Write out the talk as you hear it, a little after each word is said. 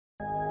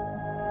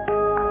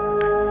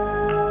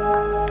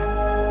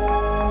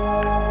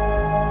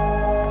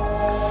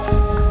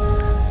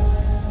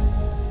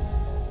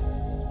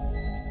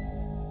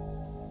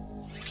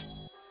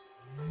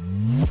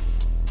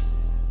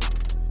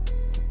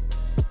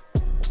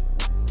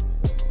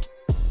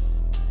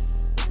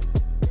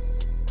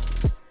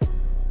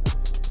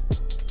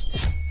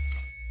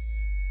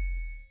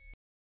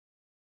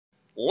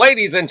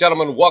Ladies and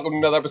gentlemen, welcome to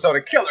another episode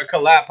of Keller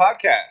Collab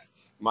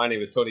Podcast. My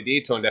name is Tony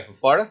D, Tone Deaf from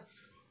Florida.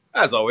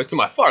 As always, to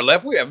my far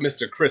left, we have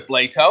Mr. Chris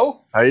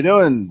Lato. How you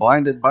doing?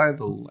 Blinded by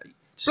the light.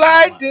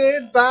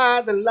 Blinded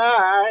by the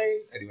light.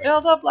 Anyway.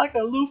 Held up like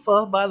a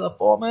loofah by the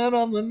foreman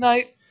of the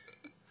night.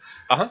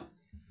 And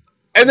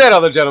that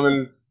other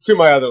gentleman to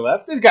my other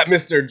left has got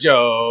Mr.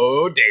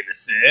 Joe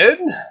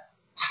Davison.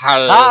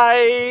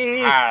 Hi.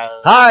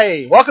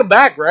 Welcome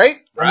back,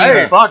 right?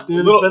 Right. Fuck,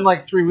 dude. It's been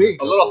like 3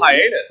 weeks. A little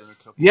hiatus.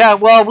 Yeah,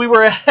 well, we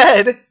were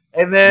ahead,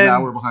 and then...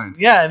 Now we're behind.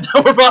 Yeah, and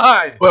now we're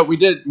behind. But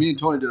me and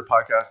Tony did a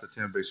podcast at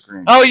Tampa Bay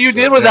Screen. Oh, you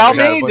did without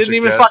we had a me? bunch Didn't of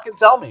even guests. fucking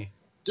tell me.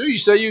 Dude, you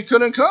said you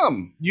couldn't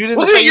come. You didn't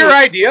Was say it your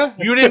idea?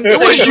 You didn't It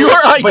say was your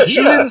idea. But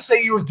you didn't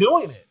say you were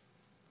doing it.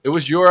 It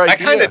was your idea. I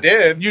kind of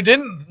did. You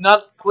didn't,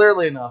 not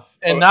clearly enough,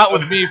 and not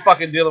with me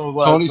fucking dealing with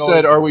what Tony I was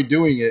said, going "Are we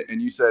doing it?"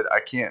 And you said, "I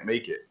can't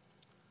make it."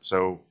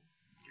 So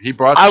he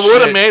brought. The I would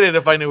have shit, made it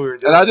if I knew we were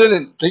doing and it. I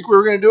didn't think we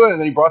were going to do it. And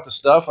then he brought the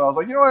stuff, and I was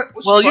like, "You know what?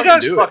 Let's Well, you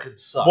guys do fucking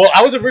suck. Well,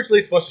 I was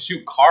originally supposed to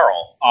shoot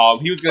Carl.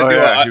 He was going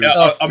to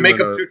do a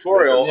makeup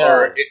tutorial,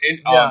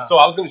 so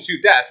I was going to shoot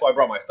that. So I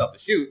brought my stuff to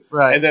shoot,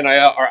 Right. And then I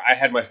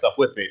had my stuff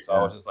with me, so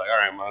I was just like, all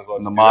right, might as well.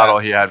 And the do model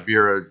that. he had,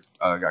 Vera,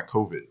 got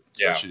COVID,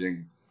 Yeah. so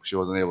she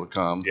wasn't able to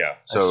come. Yeah. I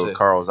So see.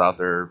 Carl was out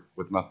there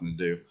with nothing to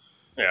do.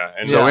 Yeah,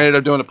 and So we ended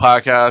up doing a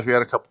podcast. We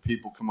had a couple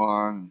people come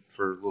on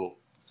for little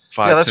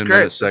 5-10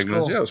 minute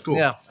segments. That's cool.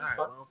 Yeah, it was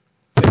cool.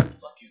 Yeah.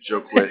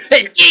 Joe quit. Screw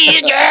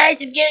you guys,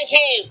 I'm getting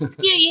home.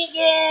 Screw you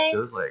guys.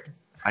 Joe's like,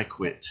 I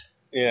quit.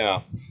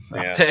 yeah.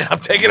 I'm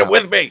taking it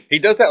with me. He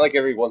does that like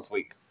every once a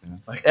week.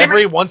 Like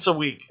every once a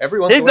week. Every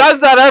once. He a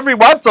does that every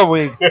once a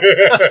week. week.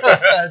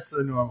 That's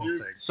a normal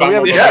thing. So we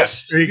have a Yeah.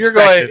 guest. We If you're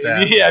expect going,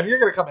 it to if you're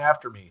going to come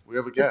after me. We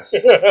have a guest.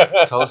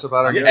 Tell us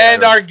about our guest.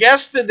 And our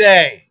guest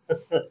today,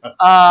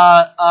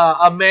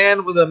 a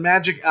man with a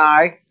magic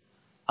eye.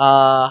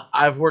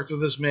 I've worked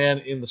with this man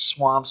in the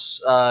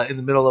swamps in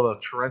the middle of a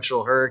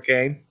torrential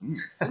hurricane.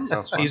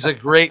 Sounds fun. He's a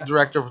great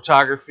director of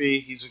photography.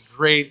 He's a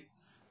great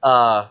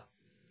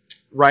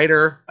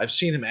writer. I've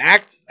seen him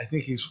act. I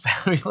think he's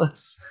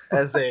fabulous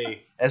as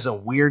a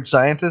weird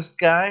scientist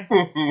guy.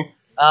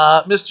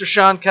 Mr.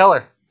 Sean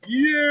Keller.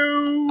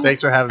 Thanks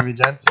for having me,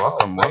 gents.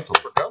 Welcome. Thank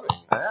you for coming.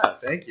 Yeah,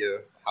 thank you.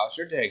 How's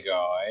your day Hey,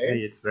 going?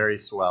 it's very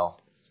swell.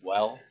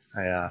 Well.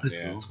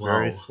 It's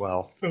very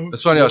swell.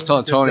 It's funny. I was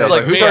telling Tony. I It's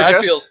was like like, me. who's our I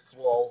guest? feel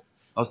swole.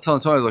 I was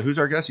telling Tony, like, who's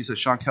our guest? He said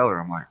Sean Keller.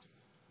 I'm like,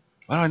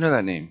 why do I know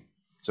that name?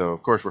 So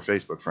of course we're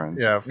Facebook friends.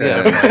 Yeah.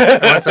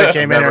 Yeah. Once I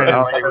came in here, I and don't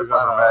his think name was we've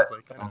ever on, met. I was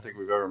like, I don't think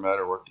we've ever met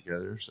or worked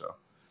together. So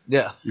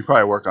Yeah. you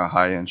probably work on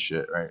high end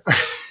shit, right?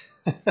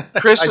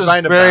 Chris I is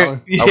find a very.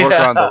 balance. Yeah. I work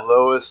on the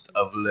lowest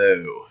of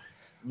low.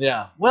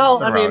 Yeah. Well,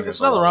 Nothing I mean, wrong there's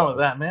with nothing all wrong those.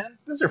 with that, man.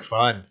 Those are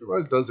fun.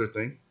 Everybody does their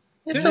thing.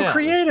 It's Yeah. so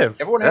creative.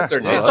 Everyone has their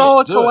Yeah. name. It's all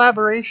a Do it.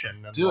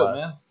 collaboration. Do it,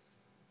 nonetheless.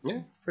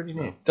 man. It's pretty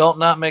neat. Don't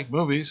not make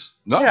movies.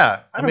 No.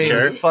 Yeah, I I don't mean,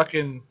 care.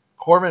 fucking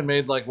Corman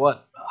made like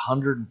what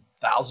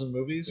 100,000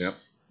 movies. Yep.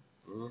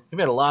 He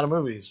made a lot of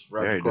movies,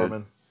 Roger Yeah, he did.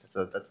 Corman.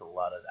 That's a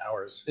lot of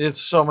hours.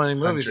 It's so many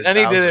movies, and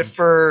he did it 100,000.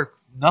 for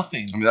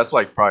nothing. I mean, that's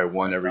like probably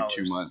one every $100.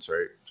 2 months,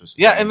 right? Just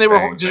Yeah, bang, and they were.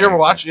 bang, Did you ever bang,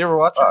 watch? You ever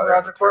watch Oh, yeah,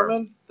 Roger they're terrible.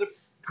 Corman? They're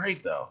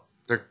great though.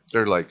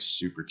 They're like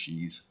super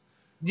cheese.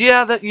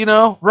 Yeah,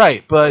 that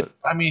right. But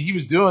I mean, he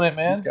was doing it,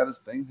 man. He's got his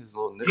thing, his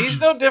little niche.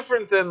 He's no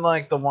different than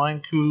like the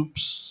Wine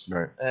Coops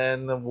Right.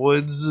 and the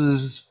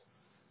Woodses,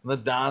 and the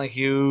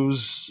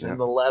Donahues Yeah. and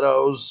the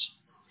Letos.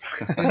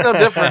 He's no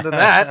different than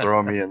that.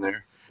 Throwing me in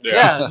there.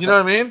 Yeah, you know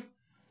what I mean?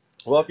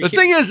 Well, if you The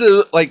thing is,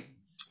 like,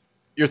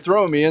 you're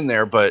throwing me in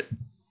there, but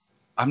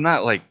I'm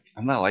not like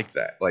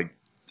that. Like,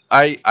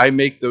 I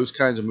make those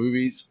kinds of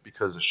movies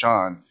because of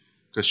Sean,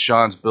 because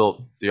Sean's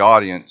built the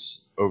audience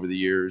over the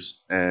years,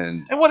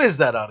 and And what is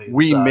that audience?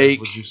 We size, make-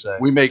 Would you say?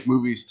 we make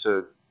movies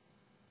to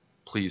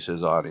please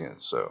his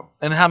audience. So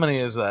And how many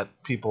is that?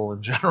 People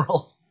in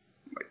general.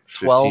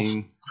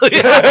 15. 12.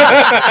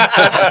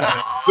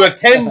 the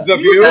tens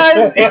of you.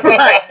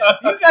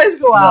 You guys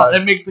go out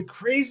and make the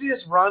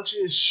craziest,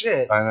 raunchiest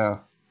shit I know.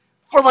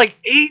 for like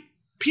 8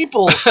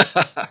 people.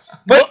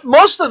 But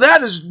most of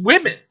that is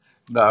women.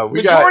 No,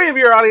 we Majority of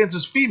your audience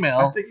is I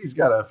female think he's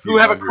got a few who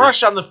have a hundred.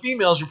 crush on the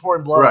females you're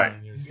pouring blood Right.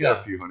 on. He's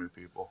got a few hundred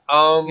people.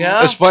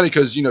 Yeah. It's funny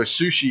because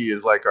Sushi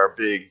is like our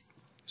big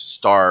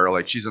star.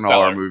 Like, she's in all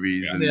our Seller.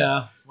 movies, Yeah. and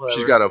Yeah. Whatever.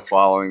 she's got a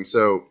following.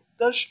 So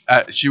Does she?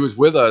 she was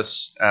with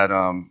us at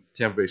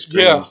Tampa Bay Screens.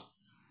 Yeah.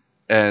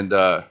 And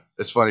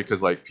it's funny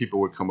because like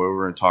people would come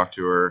over and talk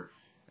to her,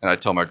 and I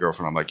tell my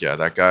girlfriend, I'm like, yeah,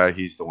 that guy,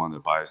 he's the one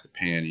that buys the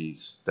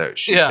panties that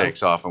she Yeah.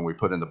 takes off and we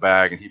put in the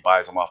bag, and he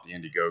buys them off the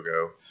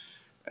Indiegogo.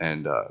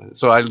 And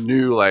so I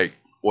knew like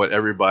what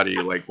everybody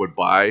like would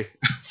buy.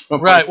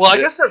 From Right. my Well, I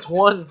shit. guess that's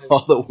one.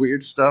 all the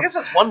weird I stuff. guess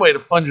that's one way to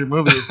fund your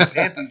movie is the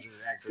panties you're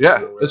actually Yeah,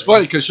 wearing. it's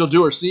funny because she'll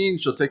do her scene,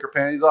 she'll take her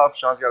panties off.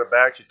 Sean's got a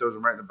bag, she throws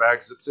them right in the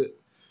bag, zips it,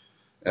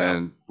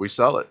 and we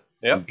sell it.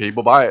 Yep. And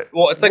people buy it.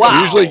 Well, it's like Wow.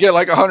 You usually get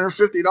like $150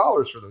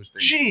 for those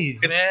things.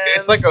 Jeez, man.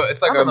 it's like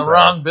I'm in the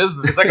wrong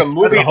business. It's like a That's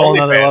movie a whole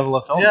other OnlyFans. level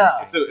of film.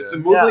 Yeah. It's a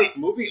Yeah.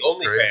 movie Crazy.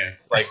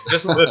 OnlyFans. Like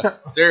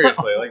just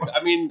seriously, like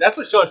I mean that's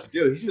what Sean should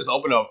do. He should just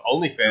open up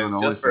OnlyFans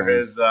Doing just for OnlyFans.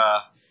 his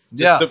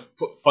Yeah. to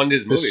fund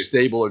his His movies.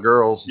 stable of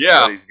girls.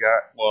 Yeah. That he's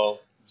got. Well,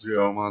 Just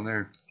throw them on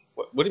there.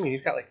 what do you mean?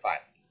 He's got like 5.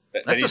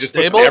 That That's he a just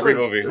puts in stable? every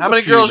movie. There's How a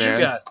many few, girls man.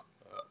 you got?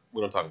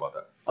 We don't talk about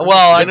that.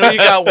 Well, I know you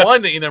got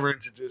one that you never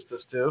introduced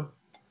us to.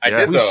 I Yeah.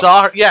 did We though.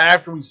 saw her. Yeah,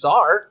 after we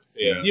saw her.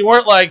 Yeah. You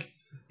weren't like,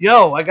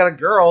 yo, I got a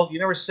girl. You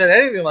never said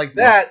anything like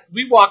that.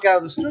 We walk out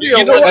of the studio.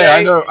 You know one what? day,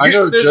 Hey, I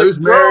know there's a Joe's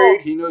girl-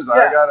 married. He knows I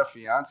Yeah. got a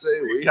fiance.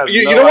 We have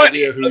You no know what?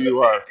 idea who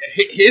you are.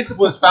 His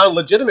was found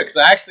legitimate because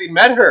I actually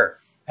met her.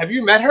 Have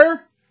you met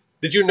her?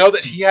 Did you know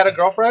that he had a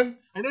girlfriend?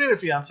 I knew you had a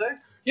fiance.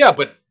 Yeah,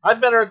 but I've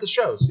met her at the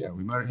shows. Yeah,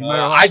 we met her.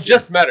 I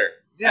just met her.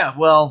 Yeah,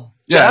 well,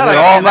 Yeah, Chad, and I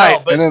then all don't know,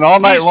 night, but and then all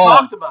night he's long,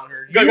 talked about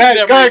her. Go You've ahead,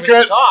 never go ahead, even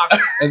Chris. talked.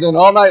 and then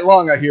all night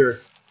long, I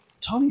hear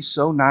Tony's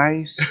so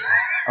nice.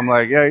 I'm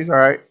like, yeah, he's all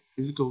right.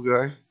 He's a cool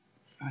guy.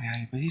 Oh,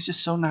 yeah, but he's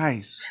just so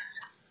nice.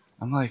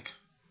 I'm like,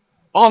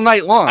 all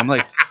night long. I'm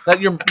like, That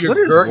your What is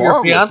your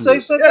wrong with fiance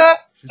you? said that?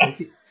 she's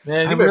like,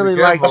 Man, I you better really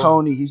be like careful.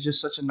 Tony. He's just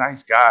such a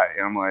nice guy.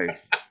 And I'm like,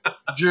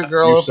 Did your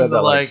girl you open said the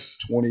that like?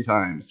 20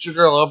 times. Did your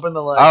girl open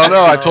the like? I don't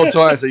know. I told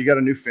Tony, I said, you got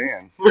a new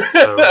fan.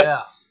 So,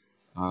 Yeah.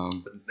 How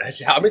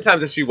many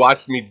times has she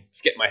watched me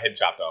get my head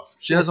chopped off?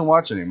 she doesn't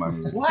watch any of my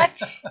movies.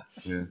 What?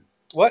 Yeah.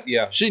 What?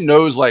 Yeah. She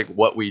knows like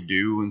what we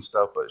do and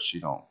stuff, but she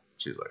don't.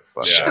 She's like,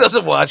 fuck. She Yeah. that.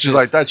 doesn't watch She's it.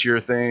 like, that's your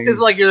thing.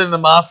 It's like you're in the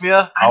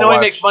mafia. I I'll know he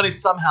watch- makes money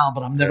somehow,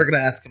 but I'm never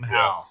gonna ask him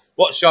how.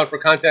 Well, Sean, for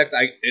context,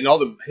 in all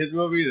his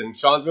movies and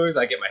Sean's movies,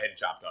 I get my head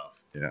chopped off.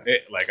 Yeah.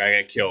 Like I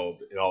get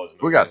killed in all his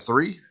movies. We got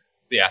 3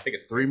 Yeah, I think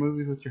it's 3.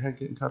 movies with your head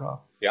getting cut off.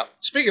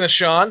 Speaking of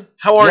Sean,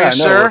 how are Yeah, I you,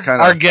 know, sir? we're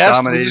kinda Our guest.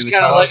 We dominating just the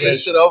kind of let you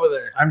conversation. sit over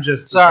there. I'm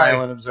just Sorry. a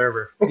silent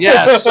observer,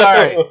 Yeah,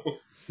 sorry.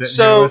 sitting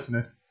So- here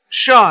listening.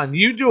 Sean,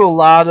 you do a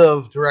lot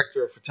of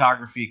director of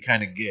photography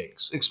kind of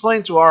gigs.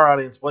 Explain to our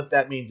audience what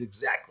that means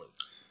exactly.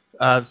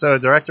 So a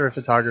director of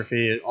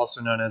photography,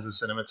 also known as a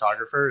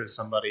cinematographer, is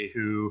somebody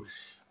who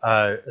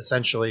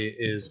essentially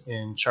is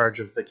in charge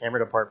of the camera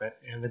department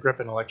and the grip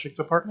and electric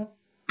department.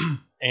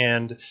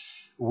 And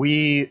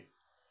we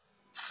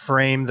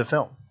frame the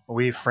film.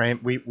 We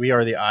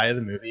are the eye of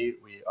the movie.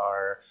 We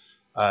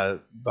are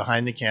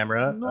behind the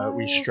camera.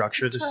 We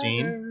structure the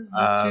scene.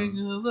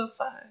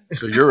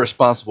 So you're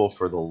responsible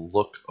for the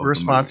look of We're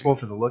responsible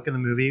for the look of the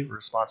movie. We're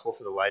responsible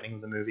for the lighting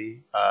of the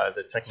movie,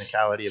 the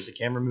technicality of the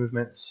camera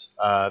movements,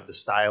 the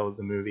style of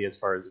the movie as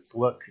far as its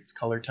look, its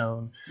color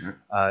tone,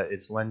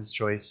 its lens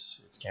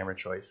choice, its camera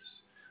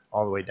choice,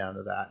 all the way down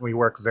to that. We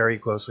work very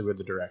closely with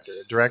the director.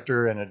 A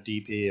director and a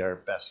DP are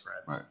best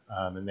friends,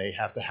 and they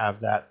have to have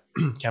that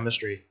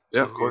chemistry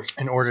Yeah, of course.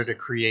 in order to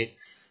create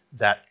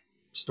that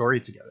story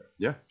together.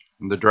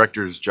 And the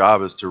director's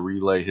job is to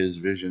relay his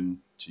vision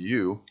to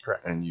you,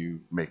 Correct. and you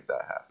make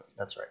that happen.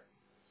 That's right.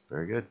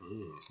 Very good.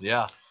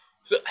 Yeah.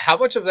 So how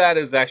much of that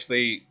is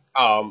actually?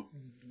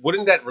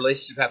 Wouldn't that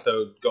relationship have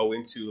to go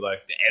into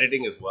like the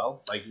editing as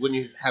well? Like,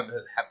 wouldn't you have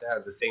to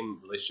have the same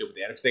relationship with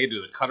the editor? 'Cause they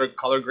do the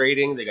color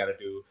grading. They got to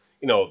do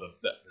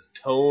the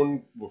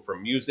tone for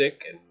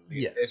music, and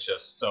Yes. it's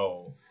just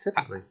so.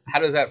 Typically. How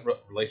does that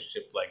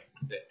relationship like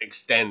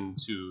extend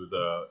to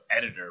the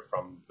editor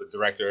from the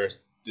director,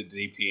 the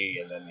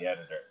DP, and then the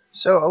editor?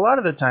 So a lot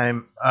of the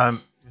time,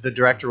 the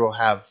director will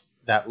have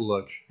that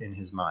look in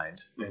his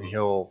mind, and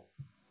he'll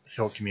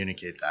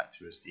communicate that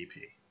to his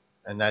DP,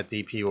 and that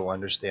DP will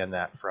understand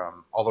that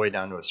from all the way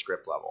down to a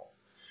script level.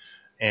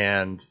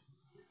 And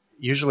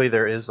usually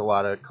there is a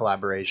lot of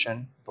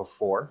collaboration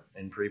before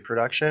in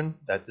pre-production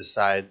that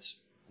decides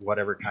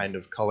whatever kind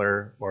of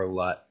color or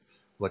LUT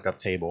lookup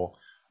table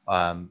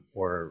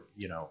or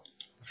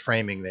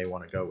framing they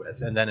want to go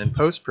with, and then in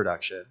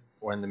post-production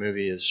when the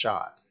movie is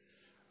shot.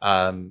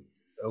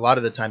 A lot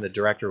of the time the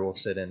director will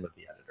sit in with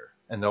the editor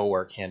and they'll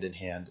work hand in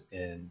hand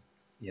in,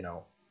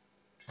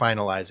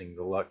 finalizing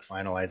the look,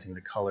 finalizing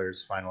the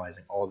colors,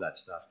 finalizing all of that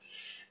stuff.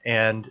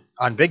 And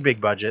on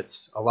big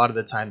budgets, a lot of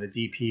the time the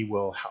DP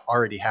will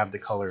already have the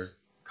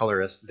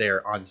colorist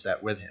there on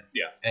set with him.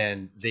 Yeah.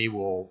 And they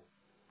will,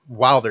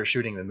 while they're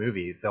shooting the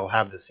movie, they'll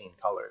have the scene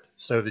colored.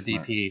 So the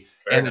DP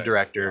Very and the nice.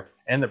 director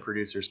and the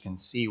producers can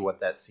see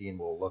what that scene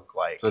will look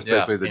like. So that's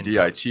Yeah. basically the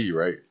DIT,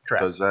 right?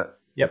 Correct. Does that?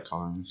 Yep.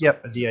 Coloring.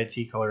 Yep, a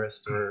DIT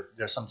colorist, or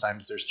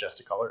sometimes there's just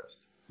a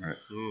colorist,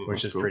 Mm.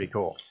 which is cool. pretty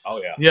cool.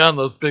 Oh yeah. Yeah, on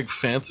those big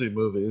fancy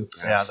movies.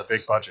 Yeah, the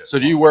big budget. So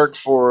do you work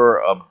for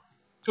a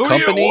Who do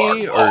you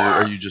company, work or for?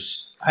 are you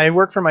just I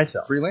work for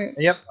myself. freelance?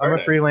 Yep, I'm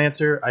Very a nice.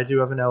 freelancer. I do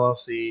have an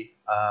LLC.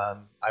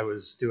 I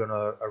was doing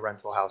a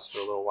rental house for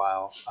a little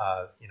while,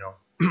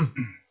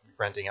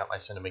 renting out my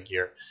cinema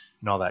gear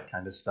and all that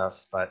kind of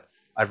stuff. But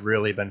I've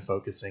really been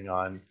focusing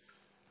on,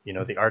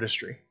 the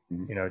artistry,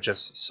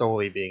 just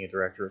solely being a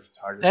director of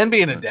photography And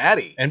being a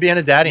daddy. and being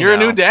a daddy. You're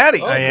now. a new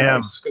daddy. I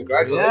am.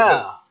 Congratulations.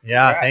 Yeah.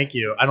 Yeah, Congrats. thank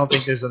you. I don't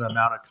think there's an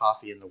amount of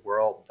coffee in the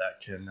world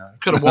that can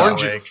Could have keep me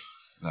warned you. awake.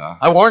 Nah,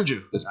 I warned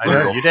you. it's I know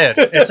brutal. you did.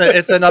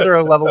 It's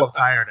another level of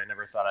tired I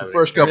never thought I The would.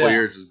 first couple of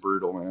experience. years is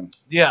brutal, man.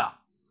 Yeah.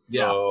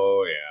 Yeah.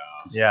 Oh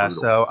yeah. It's Yeah,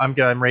 brutal. so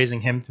I'm raising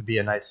him to be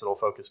a nice little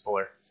focus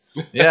puller.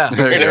 Yeah.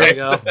 There you There you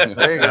go. go.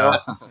 There you go.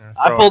 Yeah,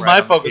 I throw pulled him my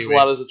right on the focus a Kiwi.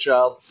 lot as a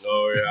child.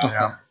 Oh yeah.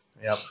 Yeah,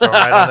 yep. Throw him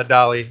right on the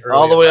dolly.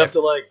 All the early way in up to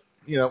like,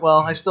 well,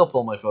 I still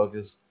pull my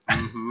focus.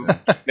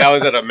 Now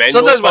is it a manual?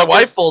 Sometimes my focus?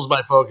 wife pulls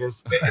my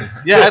focus.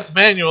 Yeah, it's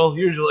manual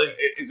usually.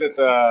 Is it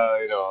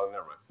the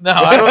never mind. No,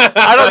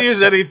 I don't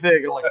use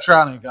anything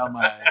electronic on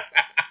my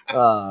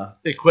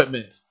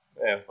equipment.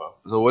 Yeah, well.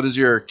 So, what is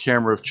your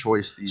camera of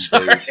choice these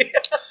Sorry. days?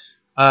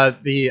 life.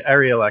 The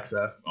Arri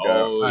Alexa.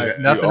 Oh I- yeah.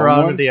 nothing own wrong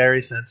one? with the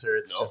Arri sensor.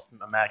 It's No. just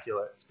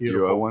immaculate. It's Do you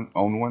beautiful.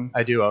 own one?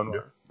 I do own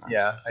one. Nice.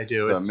 Yeah, I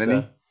do. The It's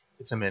Mini?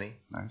 It's a mini.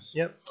 Nice.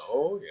 Yep.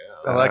 Oh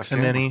yeah. Alexa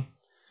camera. Mini.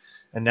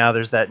 And now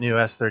there's that new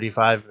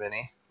S35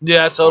 Mini.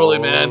 Yeah, totally,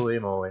 man. Holy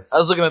moly. I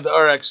was looking at the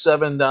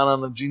RX-7 down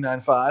on the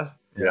G95.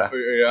 Yeah.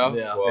 Yeah.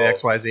 Yeah. Well, The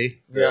XYZ.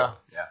 Yeah.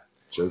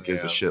 Joe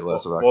gives a yeah. shit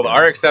less about Well, the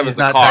cameras. RX-7 is He's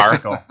the not car.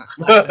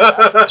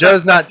 technical.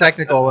 Joe's not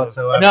technical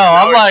whatsoever. No,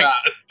 I'm like,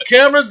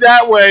 camera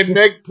that way,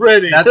 make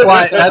pretty. That's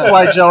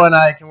why Joe and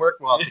I can work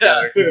well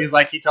together, because he's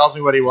like, he tells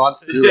me what he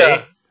wants to see,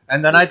 Yeah.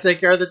 and then I take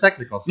care of the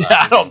technical side.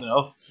 Yeah, I don't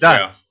know.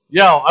 Done.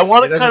 Yo, I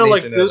want He it doesn't kind of need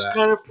like to know this that.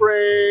 kind of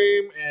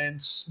frame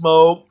and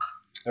smoke,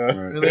 Right.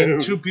 and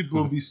then two people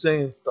will be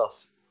saying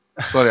stuff.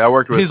 Funny, I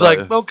worked with. He's like,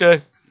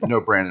 okay. you know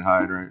Brandon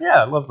Hyde, right?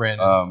 Yeah, I love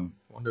Brandon.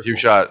 Wonderful. He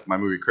shot my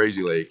movie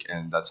Crazy Lake,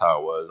 and that's how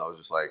it was. I was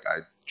just like,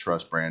 I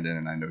trust Brandon,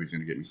 and I know he's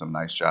gonna get me some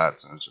nice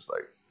shots, and it's just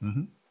like,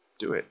 Mhm.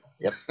 do it.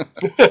 Yep.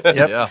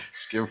 Yeah.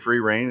 Just give him free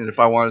reign, and if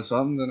I wanted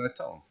something, then I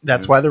tell him.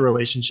 That's why the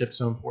relationship's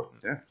so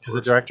important. Yeah. Because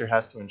the director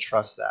has to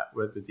entrust that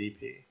with the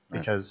DP,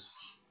 because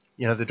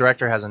the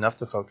director has enough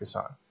to focus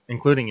on,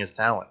 including his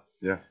talent.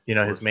 Yeah.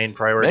 His main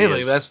priority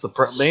Mainly, is that's the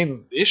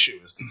main issue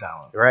is the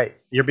talent. right.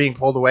 You're being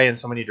pulled away in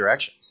so many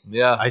directions.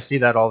 Yeah. I see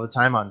that all the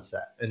time on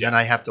set, and then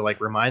I have to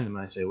remind them.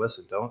 And I say,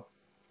 listen, don't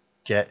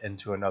get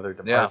into another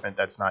department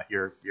that's not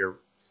your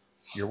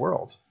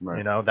world.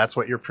 Right. That's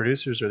what your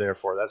producers are there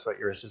for. That's what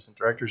your assistant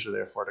directors are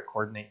there for, to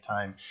coordinate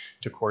time,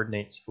 to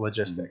coordinate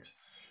logistics.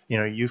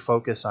 You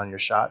focus on your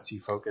shots, you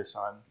focus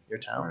on your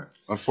talent. Right.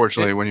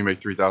 Unfortunately, when you make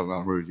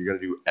 $3,000 movies, you got to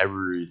do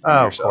everything. Oh,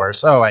 of yourself.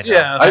 course. Oh, I know.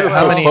 Yeah. I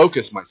How many?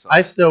 focus myself.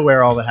 I still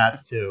wear all the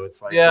hats too.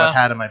 It's like, Yeah. what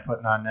hat am I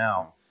putting on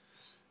now?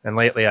 And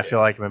lately, I feel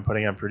like I've been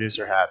putting on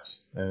producer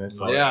hats, and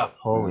it's like, Yeah.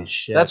 holy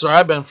shit. That's where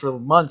I've been for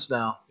months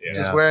now. Yeah.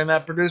 Just wearing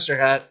that producer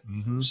hat,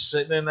 Mhm.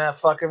 sitting in that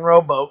fucking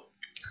rowboat.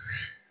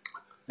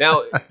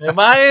 Now, Am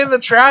I in the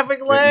traffic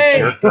Getting lane?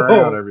 jerked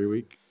around every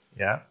week.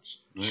 Yeah.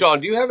 Sean,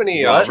 do you have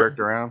any What? Jerked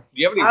around.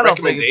 do you have any I don't think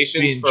it's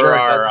recommendations being for jerked,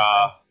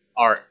 I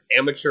our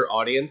amateur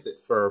audience,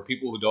 for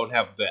people who don't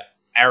have the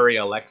Arri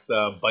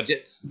Alexa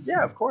budgets?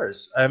 Yeah, of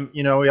course.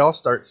 We all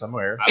start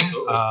somewhere.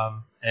 Absolutely.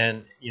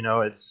 And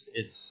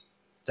it's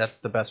that's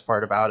the best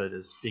part about it,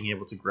 is being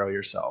able to grow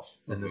yourself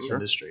in this Sure.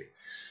 industry.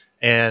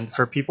 And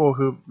for people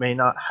who may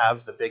not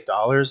have the big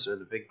dollars or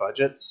the big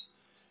budgets,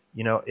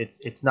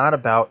 it's not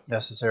about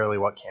necessarily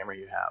what camera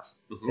you have.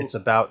 Mhm. It's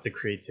about the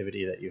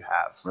creativity that you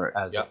have Right.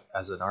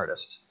 as an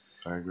artist.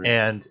 I agree.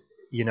 And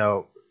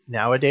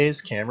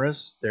nowadays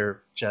cameras,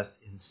 they're just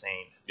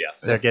insane.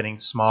 Yes. They're getting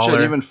smaller.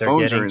 Shit, even they're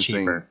phones getting are insane.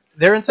 cheaper.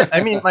 They're insane.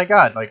 I mean, my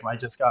God, I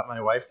just got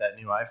my wife that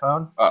new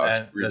iPhone, Oh,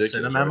 and it's the ridiculous.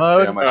 cinema right?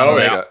 mode. Yeah, Oh,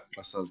 yeah.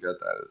 my son's got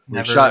that.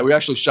 Never- We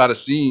actually shot a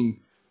scene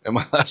in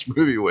my last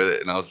movie with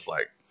it, and I was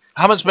like,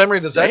 How much memory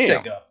does that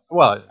Damn. take up?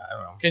 Well, I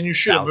don't know. Can you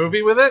shoot Thousands. a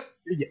movie with it?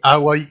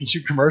 Well, you can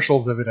shoot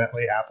commercials.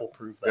 Evidently, Apple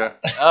proved that.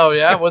 Oh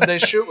yeah, what'd they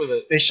shoot with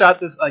it? They shot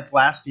this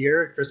last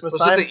year at Christmas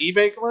Was time. it the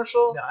eBay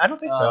commercial? No, I don't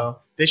think so.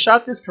 They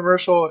shot this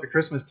commercial at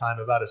Christmas time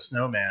about a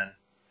snowman,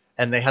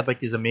 and they had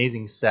these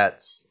amazing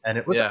sets, and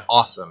it was Yeah.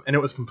 awesome. And it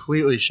was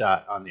completely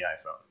shot on the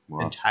iPhone,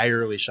 wow,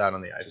 entirely shot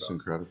on the that's iPhone,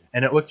 incredible.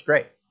 and it looked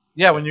great.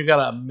 Yeah, when you got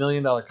a $1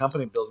 million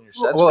company building your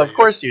sets. Well, for of you.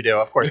 course you do.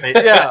 Of course, they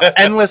Yeah.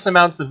 endless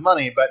amounts of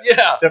money, but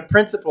Yeah. the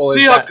principle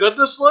See is how that, good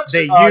this looks?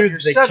 they Your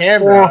use the set's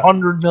camera.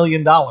 $400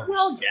 million.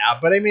 Well, yeah,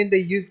 but I mean, they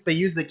use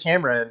the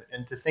camera,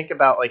 and to think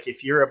about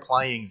if you're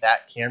applying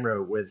that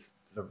camera with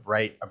the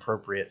right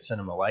appropriate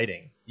cinema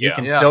lighting, you Yeah.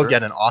 can Yeah. still Sure.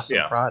 get an awesome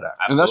Yeah. product.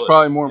 And that's Absolutely.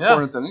 probably more Yeah.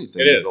 important than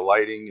anything. It is. The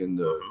lighting and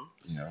the,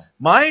 Mhm.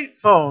 My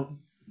phone,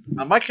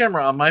 my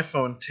camera on my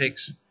phone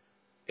takes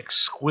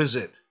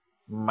exquisite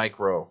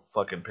micro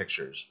fucking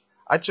pictures.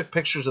 I took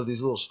pictures of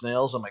these little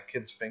snails on my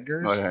kids'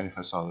 fingers. Oh yeah,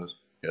 I saw those.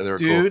 Yeah, they were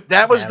Dude,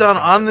 that was Yeah, done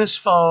I've on seen this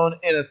phone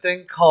in a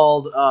thing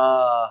called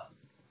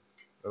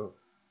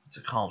what's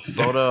it called?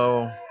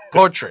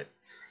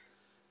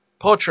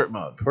 Portrait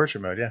mode. Portrait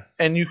mode, yeah.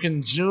 And you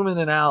can zoom in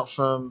and out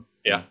from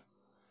Yeah.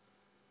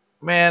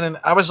 Man, and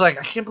I was like,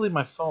 I can't believe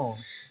my phone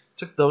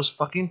took those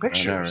fucking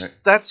pictures. right?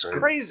 That's Right.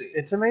 crazy.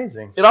 It's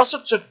amazing. It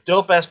also took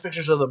dope ass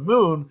pictures of the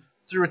moon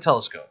through a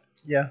telescope.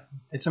 Yeah,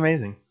 it's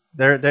amazing.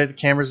 The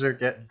cameras are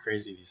getting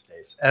crazy these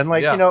days, and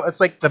Yeah. it's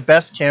the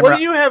best camera. What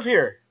do you have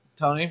here,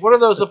 Tony? What are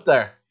those up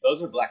there?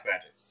 Those are Black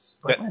Magics.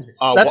 Black That- Magics.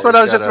 uh, That's what- what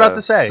I was Got just about a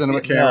to say.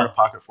 Cinema camera, Yeah.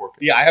 pocket 4K.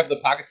 Yeah, I have the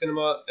Pocket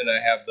Cinema, and I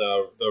have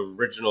the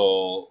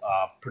original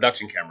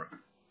production camera.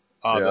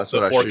 that's the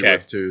what I shoot 4K.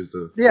 with too. Is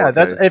the Yeah, 4K,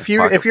 that's if the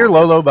you're pocket if you're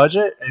 4K. low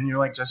budget and you're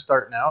like just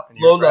starting out and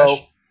you're Low.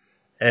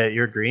 fresh,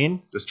 you're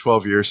green. Just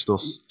 12 years,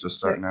 still just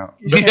starting out.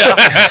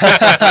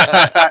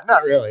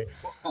 Not really.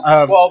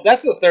 Well,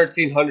 that's a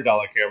 $1,300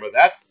 camera.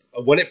 That's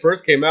when it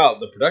first came out.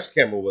 The production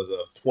camera was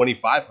a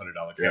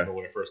 $2,500 camera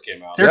when it first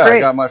came out. They're I great.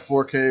 got my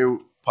 4K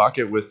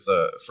pocket with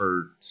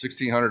for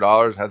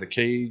 $1,600. Had the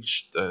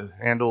cage, the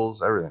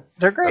handles, everything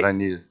They're great. that I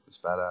needed. It's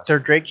badass. They're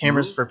great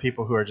cameras for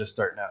people who are just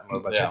starting out in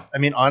low budget. Yeah. I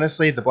mean,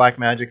 honestly, the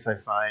Blackmagics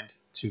I find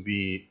to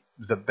be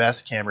the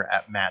best camera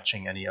at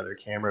matching any other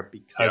camera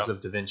because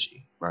of Da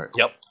Vinci. Right.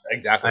 Yep,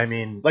 exactly. I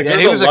mean, Like Yeah,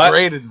 there's he was a LUT-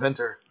 great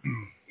inventor.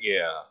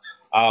 Yeah.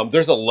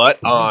 There's a LUT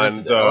on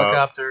Invented the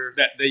helicopter.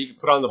 that you can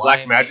put on the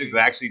Flying Blackmagic machine.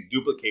 that actually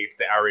duplicates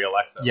the Arri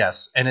Alexa.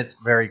 yes, and it's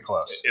very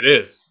close. It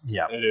is.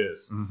 Yeah. It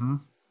is. Mm-hmm.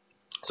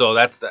 So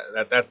that's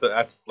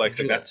like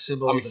See that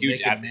symbol I'm a with the huge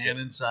naked advocate. man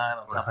inside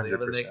on top of the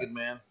other 100%. naked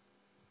man.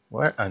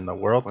 What in the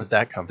world did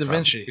that come Da from?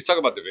 Vinci. He's talking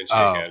about Da Vinci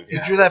Oh. again. He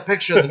drew that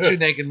picture of the two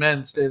naked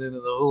men standing in the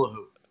hula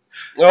hoop.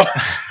 Oh.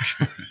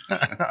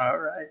 All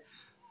right,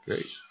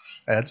 Great.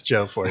 that's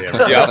Joe for you.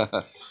 Yeah.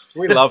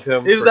 We love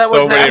him. Is for that so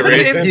what's many happening?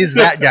 reasons. He's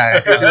that guy.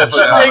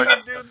 Comic-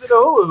 Naked dudes in a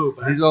hula hoop.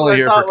 He's That's only what I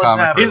here thought for was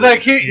comic happening. He's like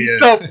he's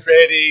so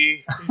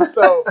pretty. He's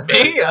so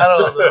Me? I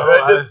don't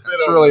know.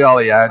 That's really all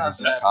he adds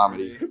is just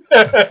comedy.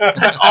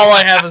 That's all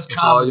I have is That's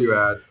all comedy. you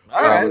add.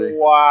 All right. Comedy.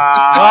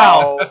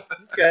 Wow.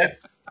 Okay.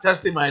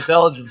 Testing my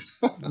intelligence.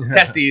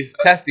 Testes.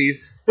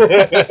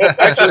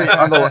 Actually,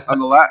 on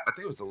the last, I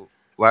think it was the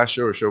last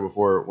show or show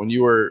before, when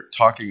you were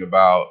talking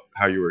about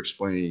how you were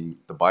explaining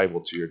the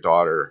Bible to your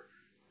daughter,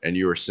 and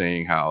you were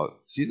saying how,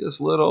 see this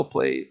little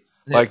plate,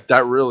 Yeah. like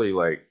that really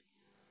like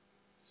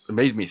it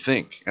made me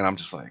think, and I'm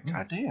just like,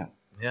 God damn,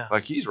 Yeah.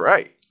 like he's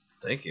right.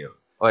 Thank you.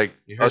 Like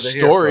You a heard it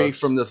here, story folks.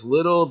 from this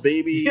little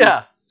baby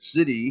Yeah.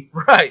 city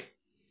Right.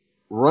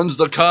 runs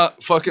the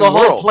fucking The whole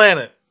world.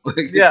 planet. Like,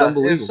 it's Yeah.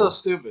 unbelievable. It's so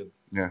stupid.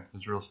 Yeah,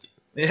 it's real stupid.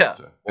 Yeah.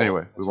 So,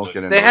 anyway, we won't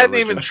get into They hadn't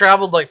religion. even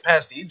traveled like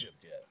past Egypt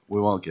yet.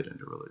 We won't get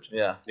into religion.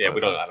 Yeah. Yeah, we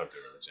don't. I don't do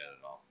religion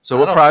at all. So, I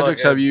what don't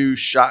projects fucking- have you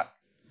shot?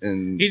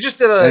 And He just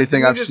did a.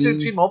 Anything did I've he just seen-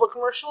 do a T-Mobile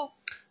commercial?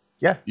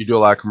 you do a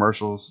lot of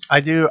commercials.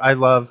 I do. I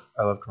love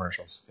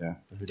commercials. Yeah.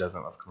 Who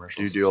doesn't love commercials?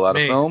 Do you do a lot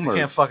Me. of film? I Or?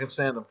 can't fucking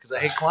stand them because I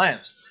hate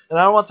clients, and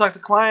I don't want to talk to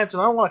clients,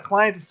 and I don't want a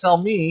client to tell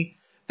me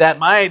that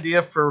my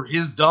idea for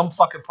his dumb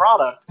fucking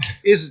product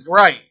isn't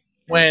right.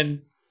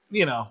 When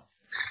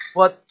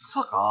what?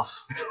 Fuck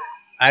off.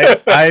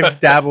 I've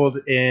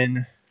dabbled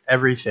in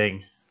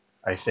everything.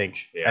 I think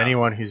Yeah.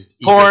 anyone who's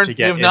eager Porn? to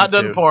get You've not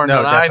into- done porn No,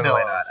 that I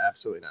definitely know not. of.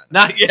 Absolutely not.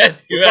 Not yet.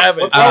 You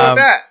haven't. What's wrong with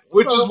that?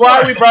 Which is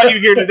why we brought you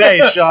here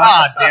today, Sean.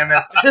 Ah, damn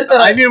it!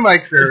 I knew my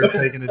career was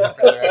taking a different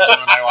direction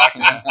when I walked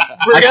in.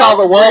 I saw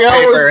the Brielle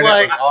wallpaper was and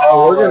like, it was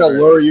all We're gonna over.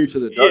 lure you to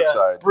the dark Yeah.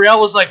 side. Brielle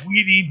was like,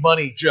 "We need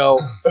money, Joe."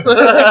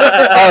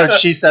 Oh,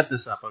 she set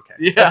this up. Okay.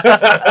 Yeah. All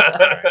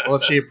right. Well,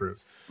 if she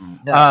approves.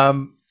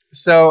 No.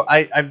 So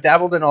I've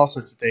dabbled in all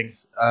sorts of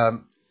things.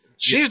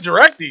 She's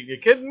directing. You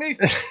kidding me?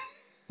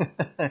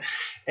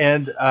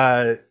 And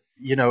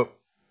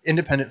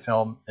independent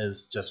film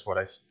is just what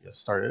I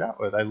started out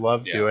with. I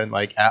love Yeah. doing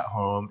like at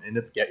home,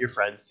 get your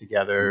friends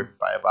together,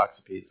 buy a box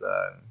of pizza,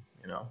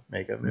 and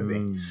make a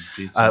movie.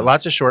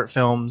 Lots of short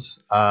films.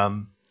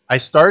 I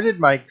started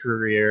my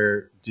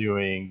career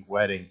doing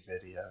wedding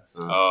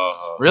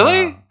videos.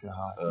 Really? Oh,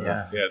 God, Uh,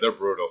 yeah. Yeah, they're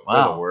brutal. They're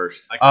Wow. the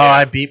worst. I Oh, I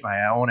can't. beat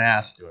my own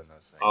ass doing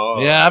those things.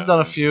 Oh, Yeah, I've done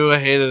a few. I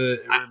hated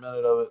it every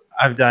minute of it.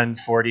 I've done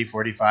 40,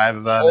 45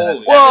 of them.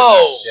 Holy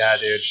Whoa! Yeah,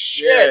 dude.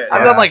 Shit!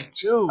 I've Yeah. done like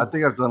two. I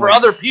think I've done For like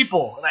other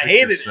people, and I 6 or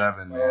hated it.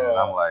 7, man. And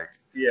I'm like,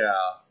 Yeah.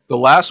 the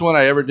last one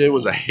I ever did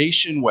was a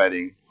Haitian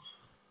wedding.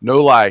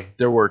 No lie,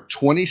 there were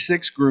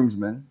 26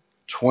 groomsmen,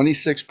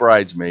 26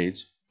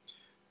 bridesmaids.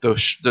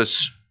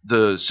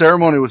 The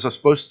ceremony was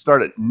supposed to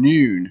start at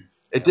noon.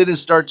 It didn't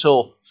start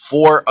till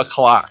 4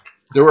 o'clock.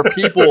 There were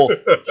people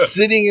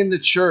sitting in the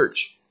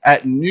church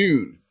at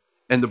noon,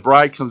 and the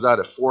bride comes out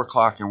at 4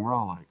 o'clock, and we're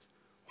all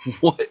like,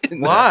 what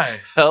in Why?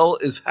 the hell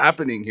is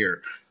happening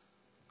here?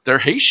 They're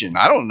Haitian.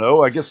 I don't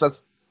know. I guess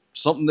that's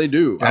something they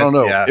do. I don't That's-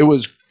 know. yeah. It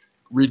was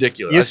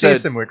ridiculous. You I see said,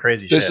 some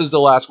crazy this shit. is the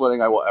last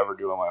wedding I will ever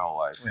do in my whole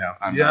life. Yeah.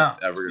 I'm Yeah.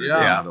 not ever going to Yeah.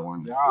 do another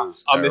one. Yeah. It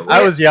was If terrible.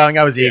 I was young.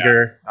 I was Yeah.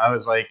 eager. I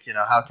was like,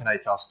 how can I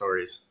tell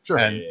stories? Sure.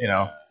 And,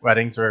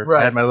 weddings were,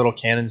 Right. I had my little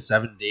Canon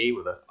 7D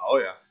with a Oh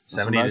yeah.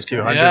 70 nice to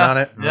 200 Yeah. on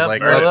it. And I Yeah, was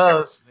like, one of let's,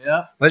 those.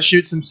 Yeah. let's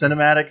shoot some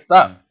cinematic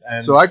stuff.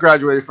 And So I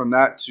graduated from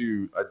that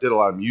to I did a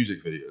lot of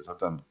music videos. I've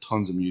done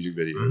tons of music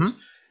videos. Mhm.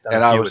 done a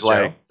And I few was with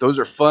like, Joe. those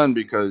are fun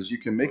because you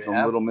can make We them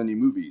have. little mini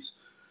movies.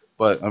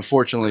 But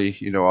unfortunately,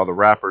 all the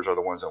rappers are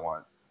the ones that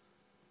want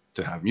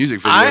to have music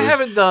videos. I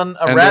haven't done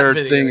a and rap their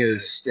video. thing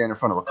is stand in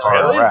front of a car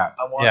Really? and rap.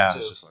 I want Yeah. to.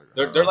 It's just like,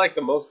 They're like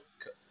the most.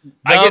 No,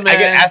 I get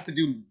man. asked to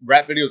do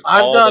rap videos.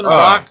 I've all done the time.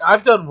 rock.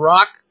 I've done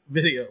rock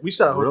video. We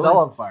set a hotel Really?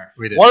 on fire.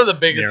 We did. One of the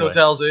biggest Nearly.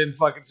 hotels in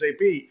fucking St.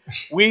 Pete.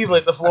 We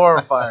lit the floor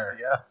on fire.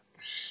 Yeah.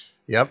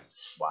 Yep.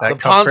 Wow. That The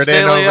Ponce Comfort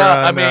Inn de over Leon.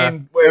 on, I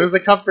mean, it was the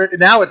Comfort.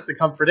 Now it's the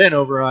Comfort Inn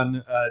over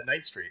on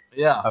Ninth Street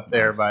yeah. up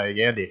there by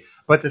Yandy.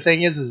 But the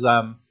thing is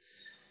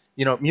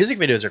music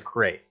videos are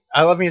great.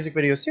 I love music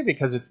videos too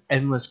because it's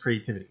endless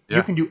creativity. Yeah.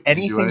 You can do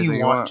anything you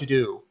want to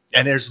do,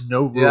 and there's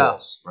no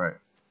rules. Right.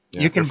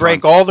 Yeah, You can they're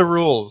break fun. all the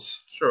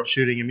rules Sure.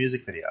 shooting a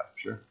music video.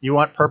 Sure. You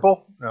want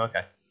purple?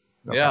 Okay.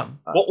 No Yeah.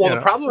 problem. Well,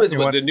 the problem is you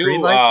with want the new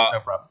green lights? No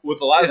problem.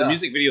 with a lot of the Yeah.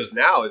 music videos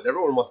now is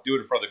everyone wants to do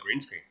it in front of the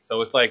green screen.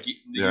 So it's like you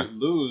Yeah.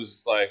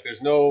 lose like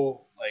there's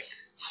no like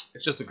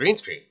it's just a green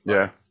screen.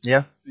 Yeah.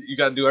 Yeah. You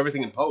got to do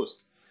everything in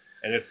post,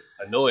 and it's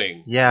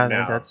annoying. Yeah,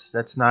 now.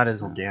 that's not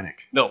as organic.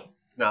 No,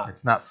 it's not.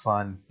 It's not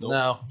fun.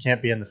 No. You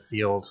can't be in the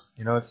field.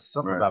 It's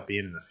something Right. about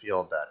being in the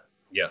field that.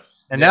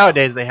 Yes. And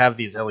nowadays they have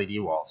these LED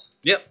walls.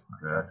 Yep.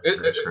 Yeah. It-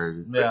 It's it's-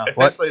 crazy. Yeah.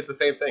 Essentially, it's the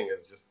same thing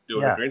as just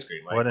doing Yeah. a green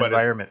screen. Like, What but it's-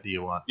 environment do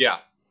you want? Yeah.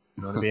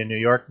 You want to be in New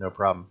York? No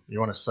problem. You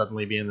want to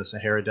suddenly be in the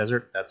Sahara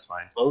Desert? That's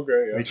fine.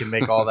 Okay. We can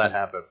make all that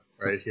happen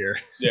right here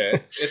Yeah.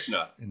 It's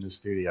nuts. in the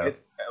studio.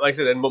 It's like I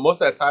said, and most of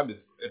that time,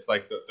 it's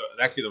like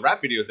actually the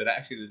rap videos that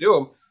actually do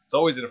them. It's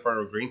always in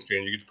front of a green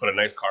screen. You can just put a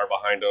nice car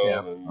behind them, Yeah.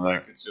 and Right.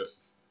 like it's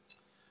just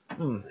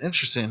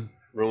Interesting.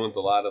 ruins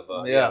a lot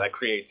of Yeah. that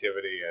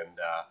creativity, and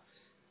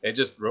it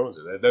just ruins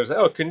it. There's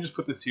oh, can you just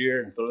put this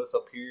here and throw this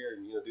up here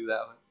and do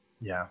that?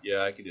 Yeah.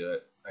 Yeah, I can do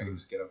it. I can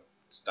just get a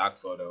stock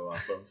photo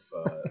off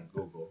of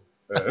Google.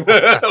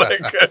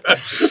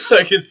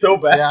 like it's so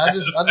bad. Yeah,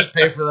 I'll just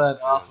pay for that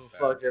off of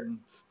fucking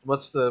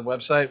what's the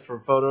website for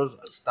photos?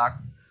 Stock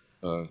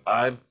Uh,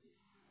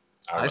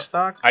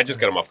 iStock? I just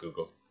got them off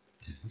Google.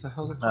 what the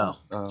hell's it No.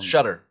 called?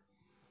 Shutter.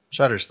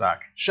 Shutterstock.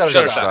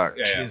 Shutterstock. Shutterstock.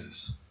 Yeah, yeah.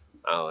 Jesus.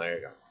 Oh, there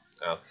you go.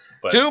 Oh,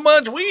 but Too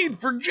much weed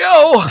for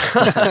Joe.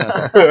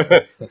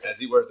 as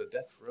he wears a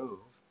death robe.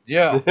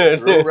 Yeah.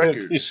 Real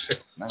Records.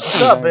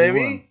 What's up,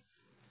 baby?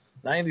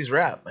 90s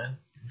rap, man.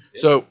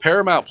 So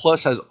Paramount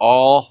Plus has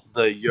all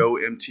the Yo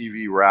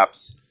MTV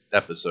Raps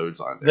episodes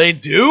on there. They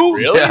do?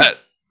 Really?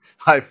 Yes.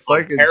 I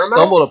fucking Paramount?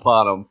 stumbled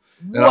upon them.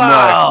 And I'm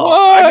Wow. like,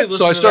 what? I could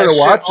listen So I to started that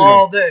shit watching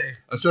all day.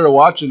 I started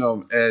watching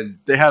them, and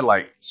they had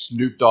like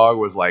Snoop Dogg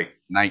was like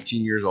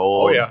 19 years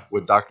old. Oh, yeah.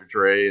 With Dr.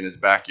 Dre in his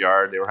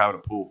backyard. They were having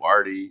a pool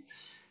party,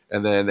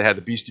 and then they had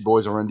the Beastie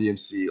Boys on Run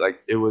DMC.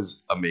 Like it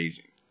was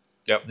amazing.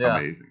 Yep. Yeah.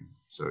 Amazing.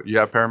 So you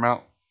have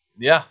Paramount?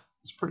 Yeah.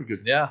 It's pretty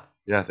good. Yeah.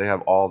 Yeah, they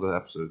have all the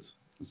episodes.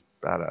 It's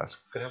badass.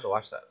 Gonna have to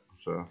watch that.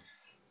 So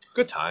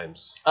Good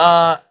times.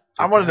 I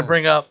wanted to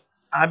bring up.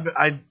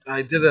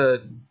 I did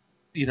a,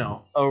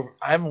 I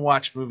haven't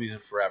watched movies in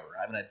forever.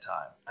 I haven't had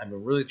time. I've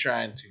been really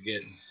trying to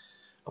get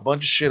a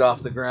bunch of shit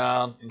off the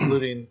ground,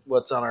 including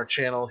what's on our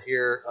channel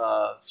here,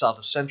 South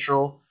of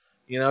Central.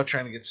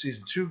 Trying to get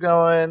season 2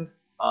 going.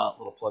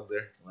 Little plug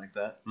there, like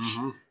that.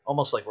 Mm-hmm.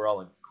 Almost like we're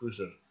all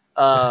inclusive.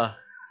 But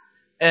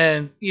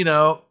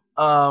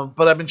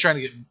I've been trying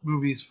to get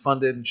movies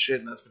funded and shit,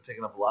 and that's been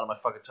taking up a lot of my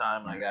fucking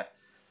time.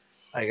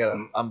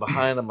 And I'm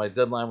behind on my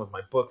deadline with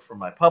my book from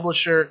my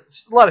publisher.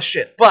 It's a lot of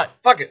shit. But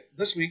fuck it.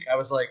 This week I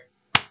was like,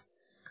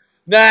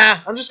 nah,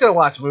 I'm just gonna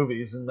watch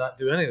movies and not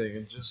do anything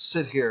and just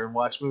sit here and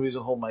watch movies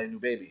and hold my new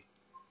baby.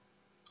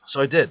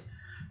 So I did,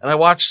 and I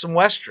watched some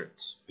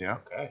westerns. yeah,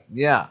 Okay.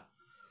 Yeah.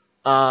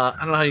 I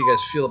don't know how you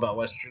guys feel about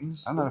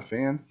westerns. I'm not a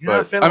fan. You're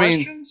not a fan of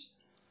westerns?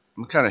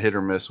 I'm kind of hit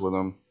or miss with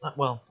them.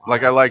 Well,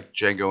 Like I like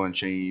Django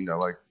Unchained. I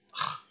like.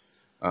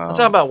 I'm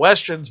talking about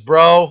westerns,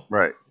 bro.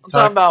 Right. I'm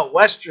talking about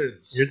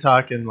westerns. You're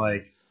talking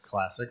like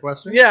classic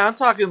western? Yeah, I'm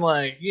talking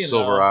like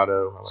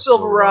Silverado. I like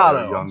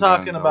Silverado. Young I'm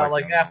talking Guns, I about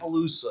like Young Guns.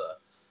 Appaloosa.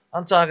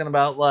 I'm talking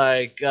about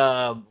like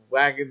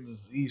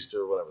Wagons East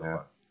or whatever. the Yeah.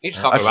 fuck. He's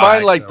I talking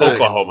find about like the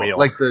Oklahoma.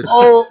 like the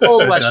Old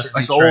The western. Dusty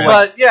like the old Train.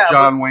 But yeah,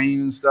 John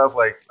Wayne and stuff.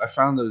 Like I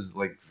found those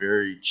like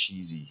very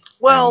cheesy.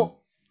 well,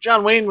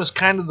 John Wayne was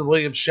kind of the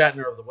William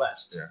Shatner of the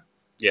West.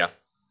 Yeah.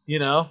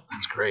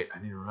 That's great.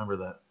 I need to remember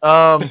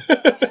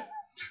that.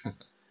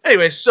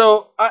 Anyway,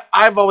 so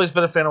I've always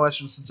been a fan of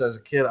westerns since I was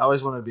a kid. I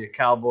always wanted to be a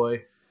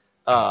cowboy.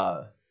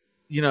 Not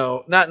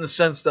in the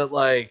sense that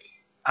like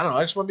I don't know.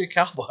 I just want to be a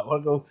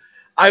cowboy.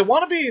 I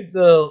want to be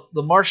the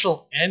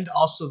marshal and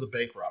also the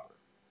bank robber.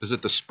 Is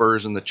it the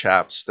spurs and the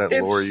chaps that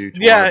lure you to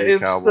yeah, want to be a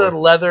it's cowboy? the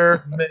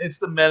leather. It's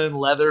the men in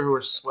leather who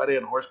are sweaty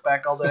on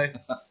horseback all day.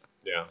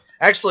 Yeah.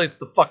 Actually, it's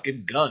the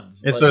fucking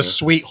guns. It's Like, those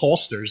sweet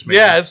holsters, man.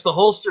 yeah, it's the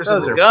holsters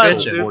Those and the are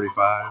guns, bitchin'. dude.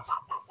 45.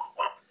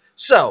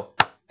 So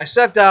I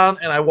sat down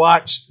and I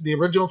watched the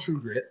original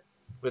True Grit,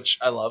 which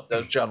I love. That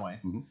was John Wayne.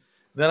 Mhm.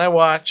 Then I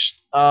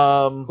watched.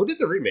 Who did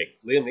the remake?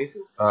 Liam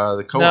Neeson?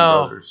 The Coen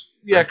No. brothers.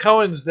 Yeah,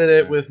 Cohen's did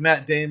it with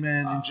Matt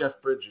Damon and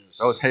Jeff Bridges.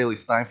 That was Haley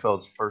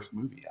Steinfeld's first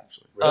movie,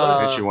 actually. Really?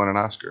 And she won an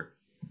Oscar.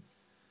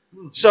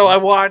 So I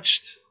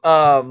watched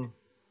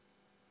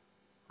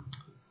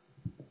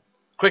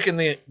Quick and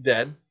the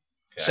Dead,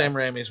 Okay. Sam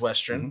Raimi's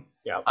Western. Mhm.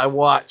 Yeah. I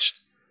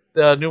watched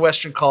the new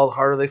Western called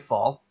Harder They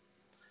Fall.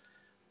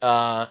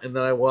 And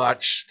then I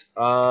watched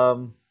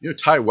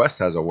Ty West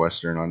has a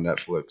Western on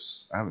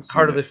Netflix. I haven't seen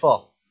Harder it. They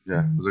Fall.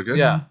 Yeah. Was it good?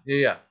 Yeah.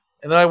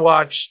 And then I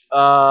watched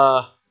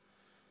the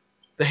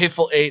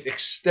Hateful Eight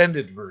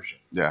extended version.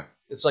 Yeah.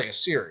 It's like a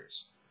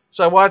series.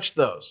 So I watched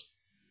those.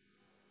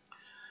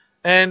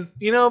 And,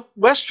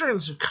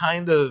 Westerns have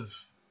kind of...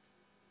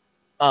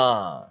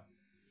 I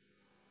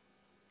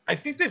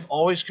think they've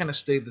always kind of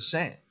stayed the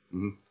same.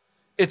 Mhm.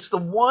 It's the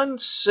one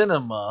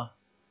cinema,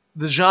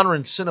 the genre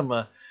in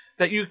cinema,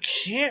 that you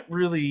can't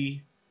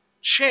really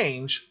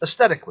change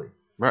aesthetically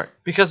Right.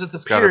 because it's a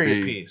gotta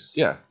period be- piece.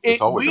 Yeah.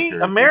 It's always a period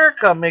piece.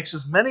 America makes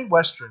as many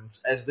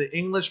westerns as the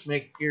English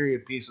make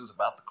period pieces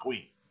about the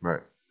Queen.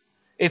 Right.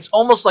 It's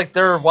almost like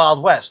they're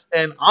Wild West,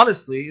 and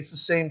honestly, it's the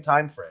same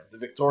time frame, the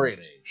Victorian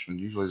age, And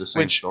usually the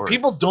same which story.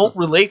 people don't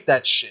relate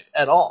that shit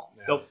at all.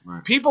 Nope.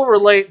 Right. People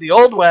relate the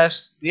Old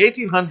West, the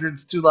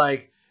 1800s, to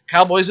like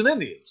cowboys and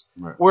Indians.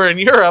 Right. Where in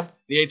Europe,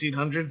 the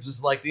 1800s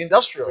is like the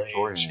industrial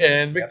Victorian. age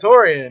and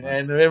Victorian, Right.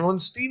 and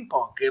everyone's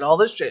steampunk and all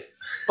this shit.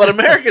 But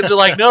Americans are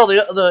like, no,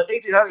 the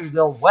 1800s is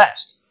the Old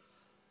West.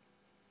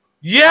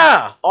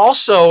 Yeah.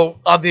 Also,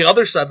 on the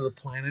other side of the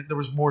planet, there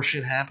was more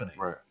shit happening.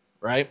 Right.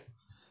 Right.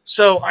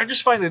 So I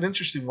just find it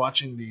interesting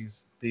watching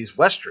these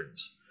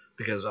westerns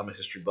because I'm a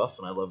history buff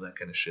and I love that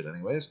kind of shit,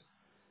 anyways.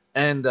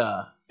 And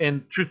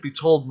truth be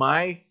told,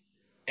 my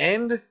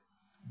end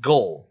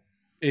goal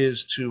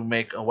is to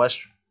make a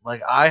western.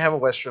 Like I have a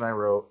western I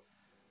wrote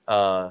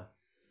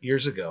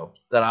years ago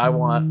that I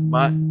want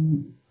my.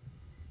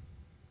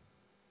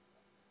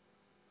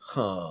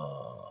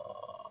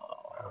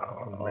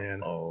 Oh man,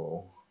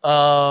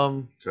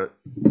 Good.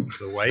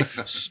 the wife.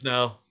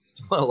 No,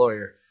 it's not a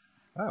lawyer.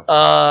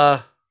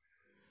 Oh,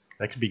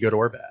 that could be good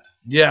or bad.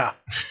 Yeah.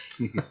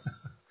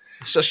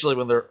 Especially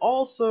when they're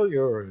also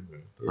your.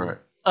 Right.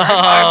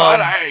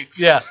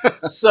 Yeah.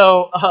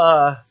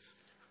 So,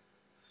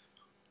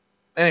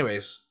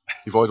 anyways,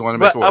 You've always wanted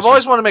to make but a I've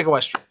always wanted to make a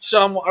western.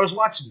 So I was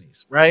watching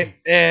these, right?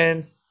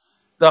 And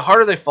The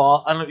Harder They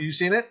Fall. I don't know. You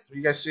seen it? Have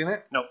you guys seen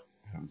it? I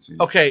haven't seen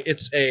it. Okay,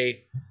 it's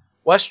a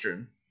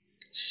western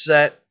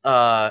set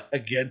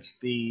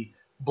against the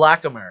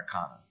Black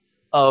Americana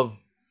of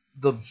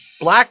the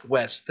Black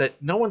West that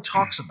no one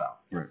talks about.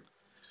 Right.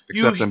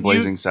 Except in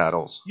Blazing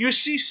Saddles. You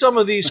see some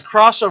of these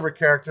crossover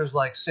characters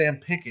like Sam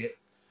Pickett,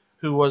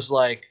 who was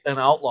like an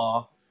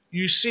outlaw.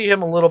 You see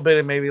him a little bit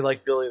in maybe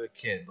like Billy the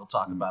Kid. They'll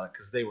talk about it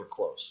because they were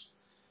close.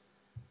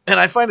 And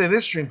I find it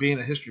interesting being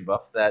a history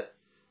buff that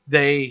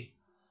they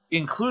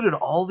included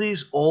all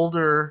these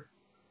older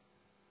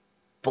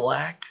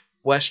Black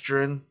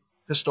Western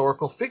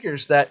historical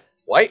figures that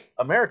white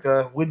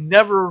America would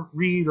never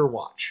read or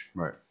watch.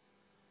 Right.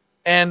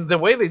 And the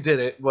way they did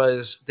it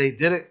was they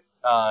did it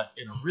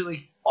in a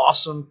really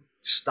awesome,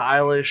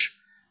 stylish,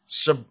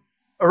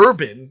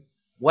 suburban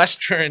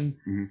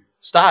Western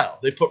style.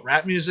 They put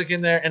rap music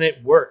in there, and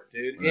it worked,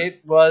 dude. Right.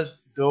 It was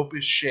dope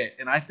as shit.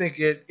 And I think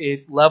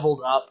it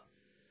leveled up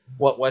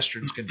what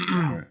Westerns can do.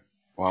 Right.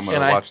 Well, I'm And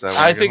gonna watch that. When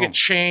I get think home. it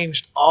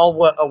changed all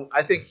what.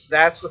 I think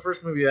that's the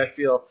first movie I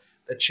feel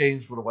that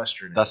changed what a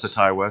Western That's the is.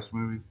 Ty West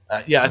movie.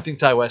 Yeah, I think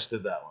Ty West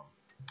did that one.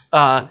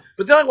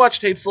 But then I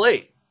watched Hateful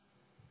Eight.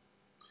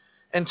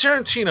 And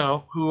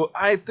Tarantino, who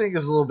I think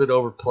is a little bit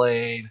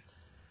overplayed,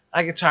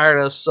 I get tired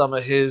of some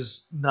of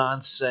his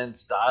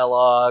nonsense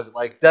dialogue.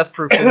 Like Death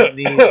Proof didn't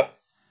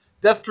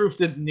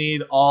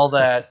need all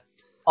that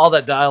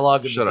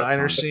dialogue in Shut the up,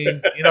 diner Tom.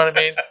 scene. You know what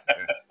I mean?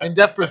 In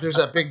Death Proof, there's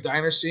that big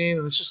diner scene,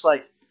 and it's just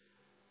like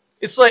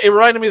it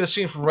reminded me of the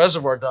scene from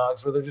Reservoir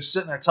Dogs where they're just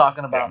sitting there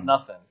talking about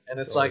nothing, and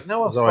it's like no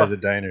one's There's always fuck.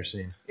 a diner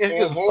scene. Yeah, who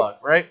gives a fuck,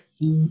 right?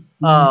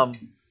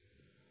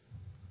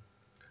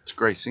 It's a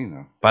great scene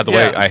though. By the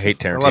Yeah. way, I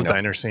hate I Tarantino. love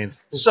diner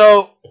scenes.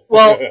 So,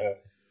 well,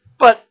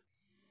 but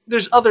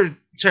there's other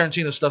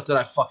Tarantino stuff that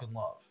I fucking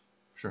love.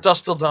 Sure.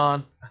 Dusk Till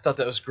Dawn, I thought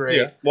that was great.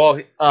 Yeah. Well,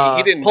 he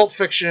didn't. Pulp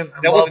Fiction,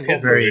 I That love wasn't Pulp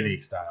his Very Fiction.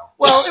 unique style.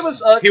 Well, it was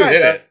He was in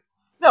kinda. it.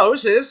 No, it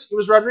was his. It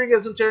was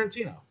Rodriguez and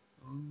Tarantino.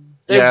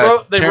 They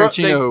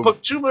Tarantino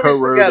put two movies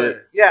co-wrote together.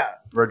 it. Yeah.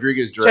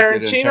 Rodriguez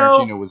directed and Tarantino-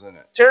 Tarantino was in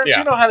it.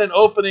 Tarantino had an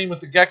opening with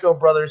the Gecko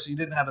Brothers he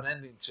didn't have an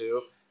ending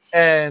to,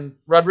 and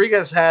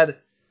Rodriguez had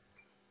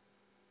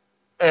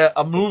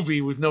a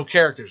movie with no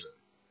characters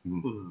in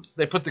it. Mhm.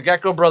 They put the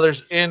Gecko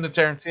Brothers in the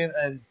Tarantino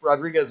and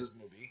Rodriguez's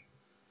movie,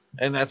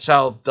 and that's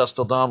how Dusk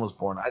Till Dawn was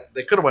born.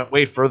 They could have went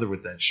way further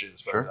with that shit.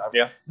 As far Sure. as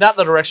Yeah. Not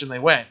the direction they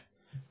went.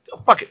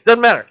 Fuck it,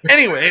 doesn't matter.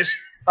 Anyways,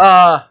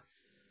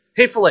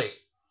 Hateful Eight,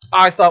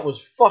 I thought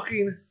was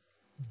fucking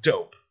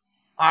dope.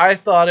 I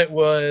thought it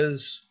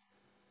was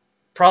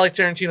probably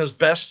Tarantino's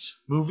best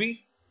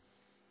movie.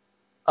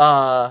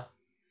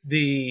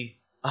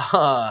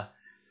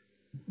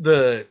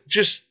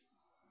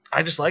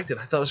 I just liked it.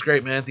 I thought it was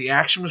great, man. The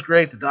action was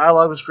great. The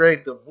dialogue was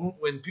great.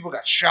 When people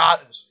got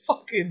shot, it was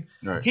fucking.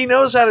 Right. He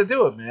knows how to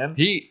do it, man.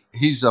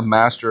 He's a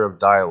master of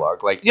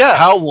dialogue. Like, Yeah.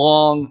 how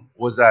long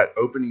was that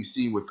opening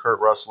scene with Kurt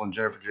Russell and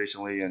Jennifer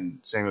Jason Leigh and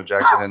Samuel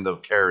Jackson in the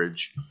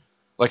carriage?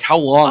 Like, how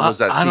long was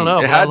that scene? I don't know,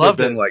 It but had I to have loved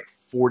been it. like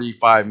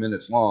 45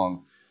 minutes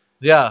long,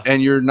 Yeah.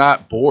 and you're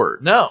not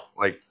bored. No.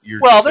 Like, you're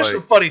Well, just there's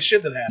like, some funny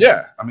shit that happens.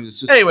 yeah. I mean, it's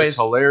just Anyways,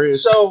 it's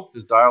hilarious. so-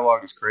 his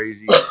dialogue is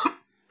crazy.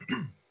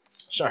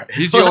 Sorry.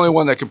 He's the only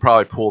one that could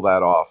probably pull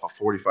that off, a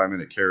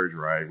 45-minute carriage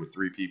ride with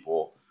 3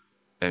 people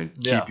and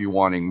keep Yeah. you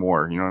wanting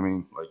more. You know what I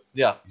mean? Like,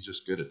 Yeah. he's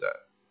just good at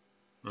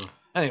that.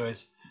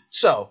 Anyways,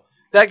 so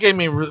that gave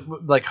me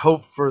like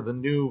hope for the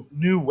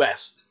new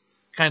West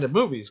kind of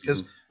movies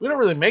because we don't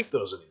really make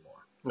those anymore.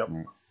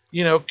 Nope.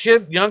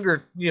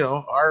 younger,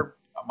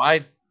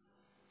 my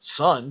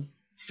son,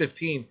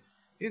 15,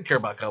 he didn't care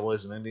about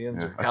cowboys and Indians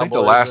Yeah, or I think the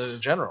cowboys last-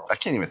 in general. I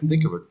can't even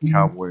think of a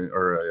cowboy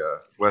or a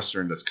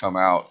western that's come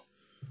out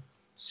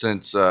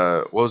since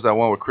what was that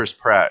one with Chris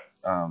Pratt?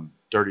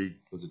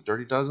 Was it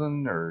Dirty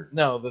Dozen or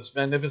No, this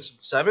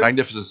Magnificent Seven.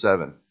 Magnificent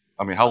Seven?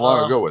 I mean, how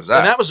long ago was that?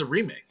 And that was a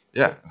remake.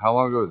 Yeah, how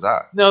long ago was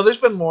that? No, there's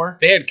been more.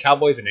 They had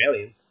cowboys and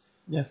aliens.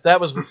 That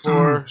was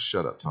before.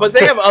 Shut up, Tom. But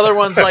they have other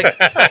ones like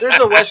there's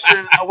a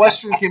western. A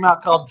western came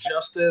out called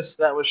Justice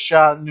that was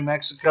shot in New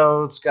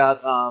Mexico. It's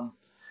got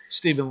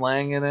Stephen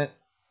Lang in it.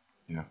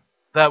 Yeah.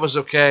 That was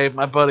okay.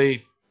 My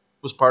buddy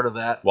was part of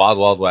that. Wild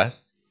Wild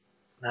West.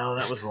 No,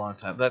 that was a long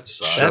time. That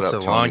sucked. Shut That's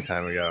up, a Tony. long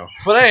time ago.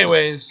 But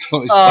anyways,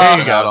 Tony's There you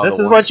fucking out go. on This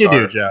the is what you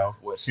do, one-star Joe.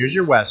 westerns. Here's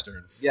your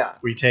western. yeah,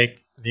 We take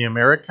the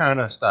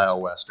Americana style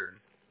western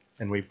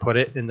and we put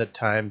it in the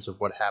times of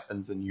what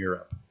happens in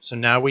Europe. So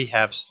now we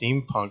have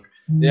steampunk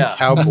yeah,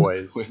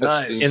 cowboys We have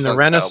Nice. steampunk in the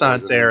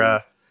Renaissance cowboys and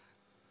era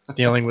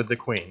dealing with the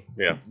queen.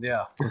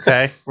 yeah.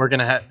 Okay, we're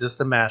gonna have just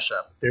a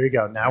mashup. There you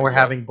go. Now we're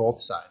having both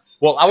sides.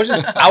 Well, I was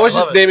Love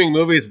just it. naming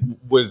movies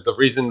was the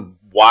reason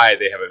why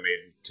they haven't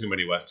made too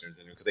many westerns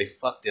because they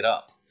fucked it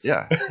up.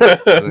 Yeah,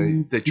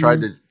 yeah. they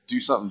tried to do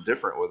something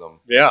different with them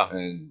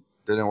and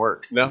didn't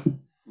work. No.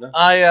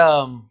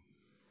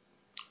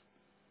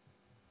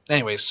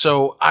 Anyway,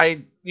 so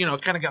I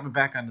kind of got me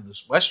back onto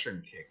this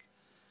western kick,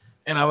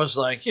 and I was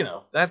like,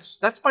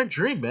 that's my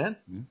dream, man,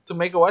 to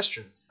make a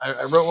western.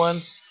 I wrote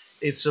one.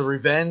 It's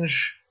a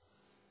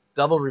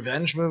double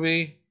revenge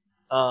movie.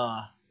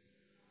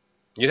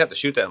 You'd have to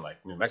shoot that in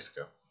like New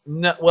Mexico.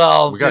 No,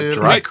 well, We got dude,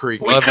 Dry Creek.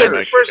 We Love couldn't.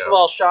 Mexico. First of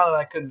all, Sean and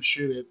I couldn't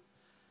shoot it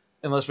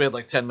unless we had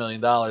like $10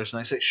 million, and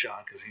I say Sean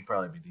because he'd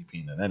probably be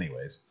DPing it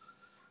anyways.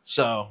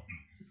 So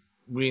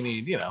we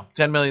need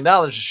 $10 million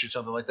to shoot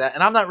something like that,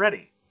 and I'm not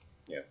ready.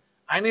 Yeah.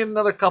 I need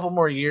another couple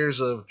more years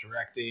of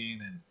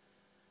directing and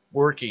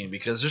working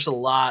because there's a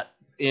lot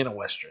in a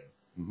western.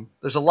 Mhm.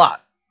 There's a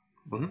lot.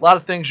 Mhm. A lot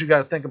of things you got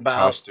to think about.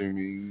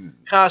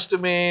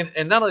 Costuming,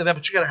 and not only that,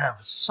 but you got to have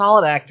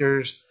solid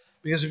actors.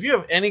 Because if you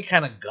have any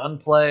kind of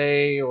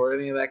gunplay or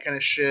any of that kind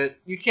of shit,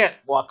 you can't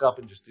walk up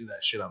and just do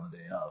that shit on the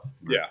day of.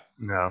 Yeah.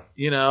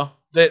 No.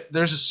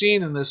 There's a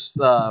scene in this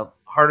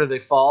Harder They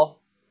Fall.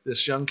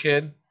 This young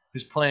kid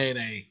who's playing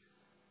a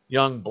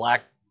young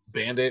black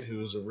bandit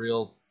who's a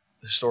real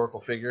historical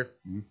figure.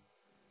 Mhm.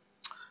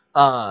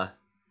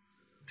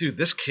 Dude,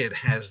 this kid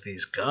has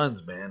these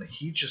guns, man.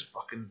 He just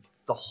fucking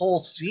the whole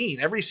scene,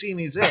 every scene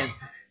he's in,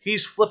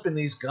 he's flipping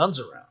these guns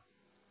around.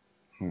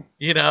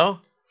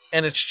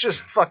 And it's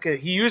just fucking.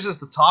 He uses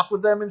to talk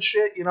with them and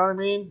shit. You know what I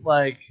mean?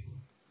 Like,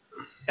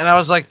 and I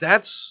was like,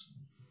 that's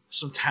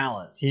some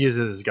talent. He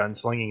uses his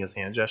gunslinging as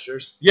hand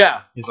gestures.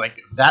 Yeah, He's like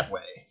that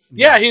way.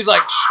 yeah. He's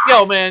like,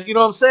 yo, man. You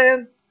know what I'm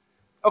saying?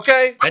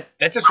 Okay.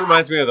 That just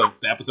reminds me of the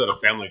episode of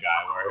Family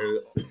Guy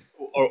where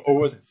or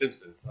was it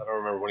Simpsons? I don't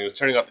remember when he was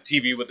turning off the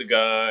TV with the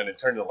gun and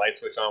turning the light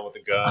switch on with the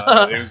gun.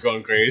 And he was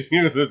going crazy.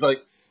 He was just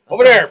like,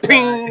 over there,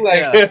 ping!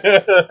 Like,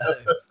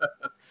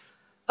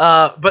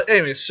 But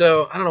anyway,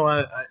 so I don't know.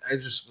 I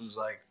just was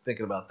like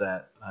thinking about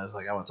that. And I was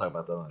like, I want to talk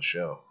about that on the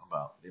show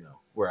about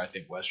where I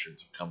think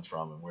westerns have come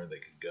from and where they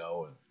could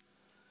go.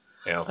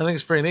 And I think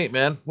it's pretty neat,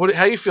 man.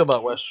 How you feel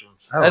about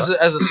westerns as a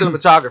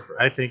cinematographer?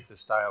 I think the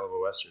style of a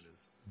western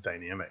is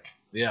dynamic.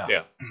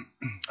 Yeah.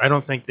 I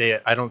don't think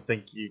they'd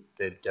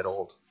get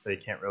old. They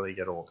can't really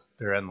get old.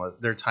 They're endless.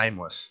 They're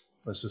timeless.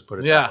 Let's just put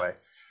it that way.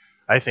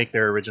 I think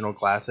they're original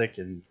classic,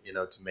 and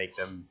to make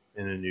them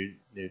in a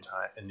new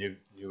time, a new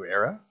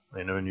era,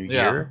 a new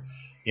year.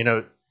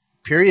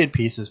 Period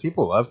pieces.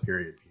 People love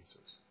period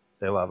pieces.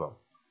 They love them.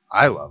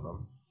 I love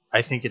them.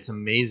 I think it's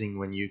amazing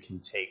when you can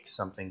take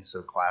something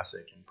so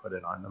classic and put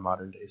it on the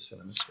modern day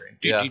cinema screen.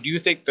 do you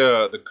think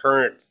the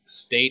current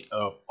state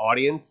of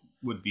audience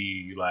would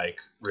be like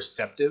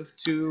receptive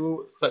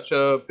to such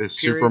a Is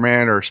period?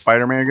 Superman or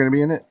Spider-Man going to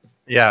be in it?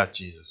 Yeah,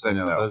 Jesus. Then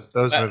no. Those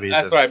movies.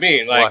 That's have what I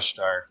mean. Like flushed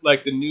our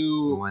the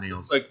new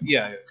millennials.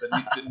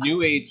 the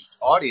new age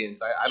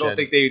audience. I don't Gen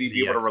think they would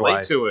be able to ZXY.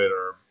 relate to it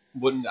or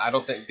wouldn't. I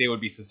don't think they would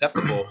be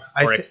susceptible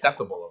or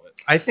acceptable of it.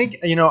 I think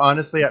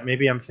honestly,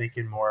 maybe I'm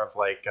thinking more of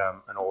like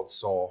an old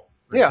soul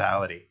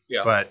mentality.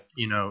 Yeah. But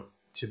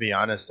to be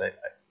honest,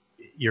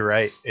 you're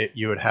right.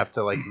 You would have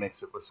to like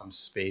mix it with some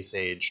space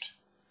aged.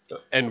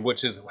 And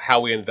which is how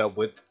we ended up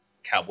with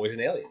Cowboys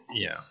and Aliens.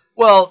 Yeah.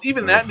 Well,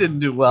 even that didn't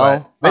do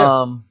well. Right.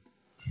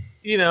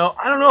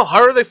 I don't know.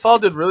 Harder They Fall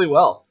did really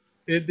well.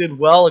 It did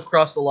well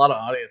across a lot of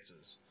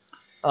audiences.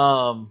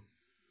 And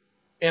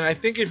I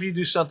think if you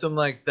do something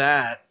like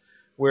that,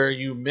 where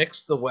you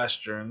mix the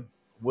Western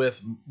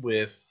with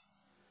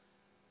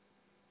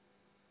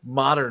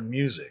modern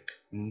music,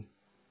 and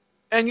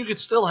you could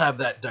still have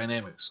that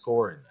dynamic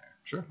score in there.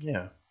 Sure.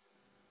 Yeah.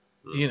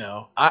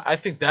 I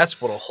think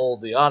that's what'll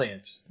hold the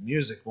audience, the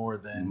music, more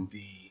than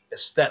the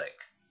aesthetic.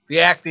 The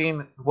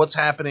acting, what's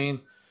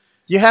happening.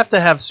 You have to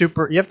have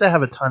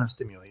a ton of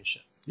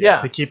stimulation.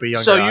 Yeah. To keep a younger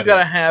So you got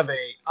to audience. have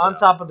on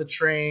top of the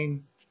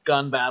train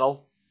gun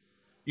battle.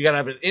 You got to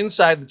have it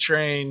inside the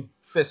train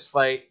fist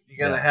fight. You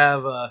gotta Yeah.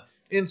 have a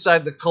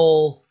inside the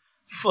coal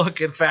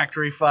fucking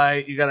factory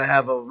fight. You gotta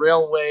have a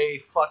railway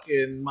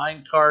fucking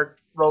minecart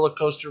roller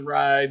coaster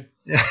ride.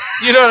 Yeah.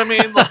 You know what I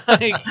mean?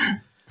 Like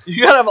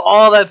you gotta have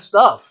all that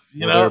stuff.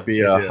 You Will know, there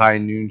be a Yeah. high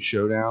noon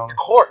showdown?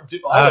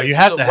 Dude, Oh, you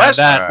have to have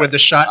that with the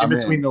shot in I'm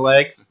between in. the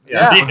legs.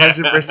 Yeah.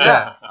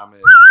 100%. I'm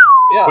in.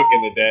 Yeah, Quick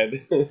in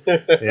the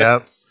dead.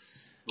 Yep.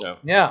 No.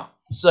 yeah.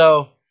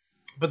 So,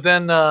 but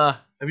then have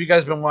you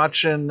guys been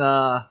watching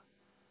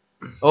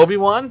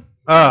Obi-Wan?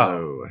 Oh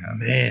No, I haven't.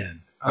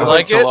 man. I You wait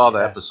like till it? all the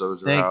Yes.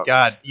 episodes are Thank out.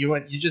 God. You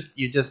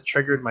just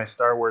triggered my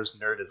Star Wars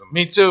nerdism.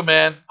 Me too,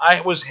 man.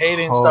 I was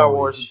hating Star Holy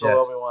Wars shit.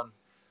 until Obi-Wan. I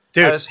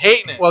Dude, was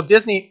hating it. well,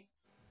 Disney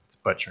it's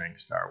butchering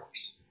Star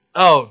Wars.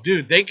 Oh,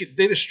 dude, they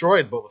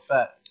destroyed Boba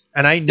Fett.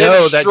 And I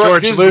know that destroyed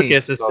George Disney.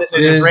 Lucas is sitting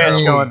in his Disney.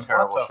 ranch going,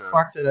 Terrible what the show.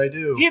 fuck did I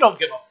do? He don't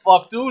give a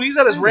fuck, dude. He's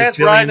at his There's ranch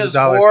billions riding of his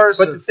dollars. horse.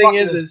 But the and thing fucking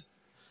is his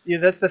yeah,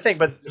 that's the thing.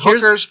 But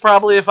here's hookers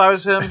probably if I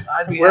was him,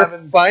 I'd be we're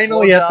having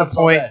finally at the blowjobs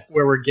all point day.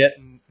 where we're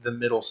getting the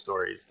middle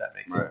stories that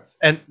make Right. sense.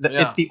 And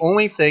Yeah. it's the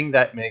only thing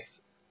that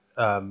makes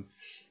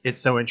it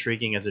so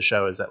intriguing as a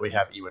show is that we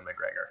have Ewan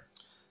McGregor.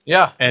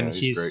 Yeah, And Yeah,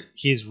 he's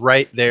he's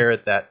right there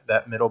at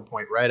that middle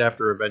point right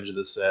after Revenge of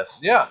the Sith.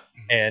 yeah.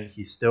 And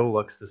he still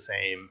looks the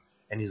same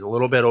and he's a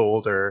little bit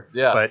older.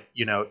 Yeah. But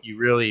you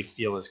really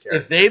feel his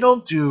character. If they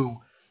don't do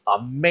a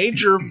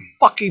major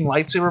fucking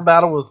lightsaber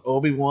battle with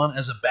Obi-Wan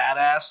as a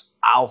badass,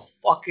 I'll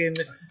fucking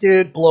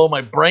Dude, blow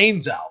my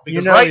brains out.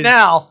 Because know right he's-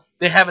 now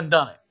they haven't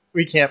done it.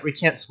 we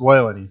can't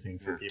spoil anything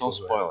for Yeah, people. don't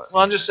who spoil haven't it. seen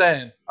Well, I'm just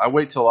saying, I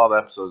wait till all the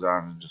episodes are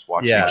out and just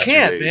watch. Yeah. them you in 2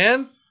 can't, days.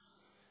 man.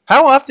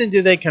 How often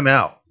do they come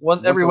out?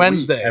 Every a week.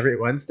 Wednesday. Every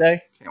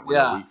Wednesday? Can't wait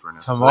Yeah. a week for an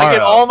episode. Tomorrow. I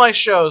get all my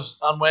shows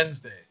on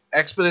Wednesday.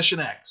 Expedition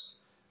X,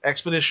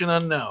 Expedition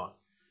Unknown,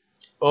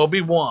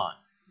 Obi-Wan,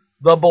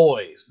 The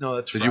Boys. No,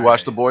 that's Did you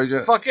watch The Friday. Boys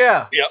yet? Fuck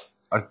yeah. Yeah.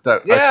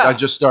 I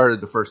just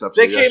started the first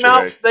episode. They came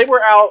out. yesterday. They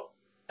were out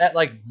at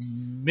like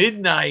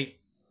midnight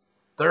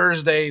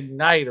Thursday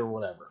night or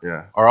whatever.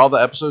 Yeah. Are all the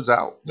episodes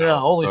out? Yeah,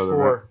 only Oh, they're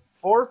four.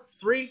 4,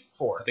 3,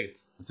 4. I think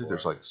it's. I think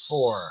there's like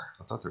 4.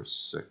 I thought there was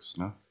 6.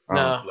 No.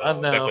 No, No,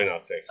 no. definitely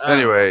not 6.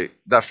 Anyway,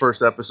 that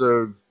first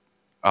episode,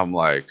 I'm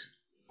like,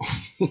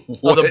 The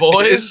what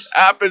Boys? is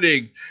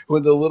happening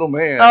with the little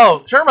man?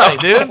 Oh, Termite,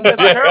 dude.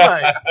 It's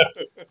Termite.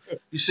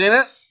 You seen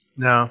it?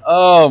 No.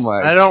 Oh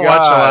my! I don't watch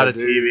a lot of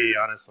dude. TV,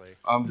 honestly.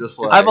 I'm just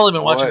like, I've only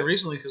been watching what? it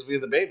recently because we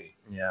have the baby.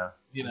 Yeah.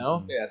 You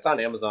know? Yeah, it's on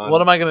Amazon.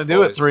 What am I going to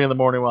do at Boys. 3 in the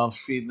morning while I'm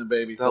feeding the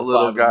baby? That till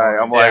little 5 in the guy, morning?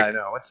 I'm like, yeah, I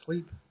know. What's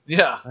sleep?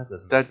 Yeah. That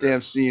doesn't that make damn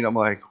sense. scene. I'm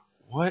like,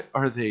 what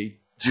are they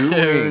Dude,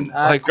 doing?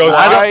 I- like, Goes,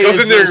 why goes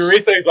is in there and this?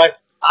 reads things like,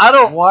 I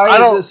don't. Why I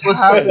don't is this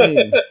listen.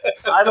 happening?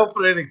 I don't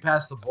put anything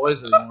past the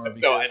boys anymore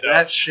because No, I know.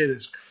 that shit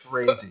is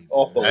crazy.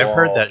 off the I've wall.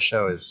 heard that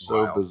show is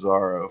So wild.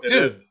 bizarro. It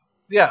Dude. is.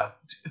 Yeah.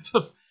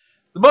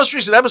 The most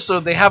recent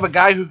episode, they have a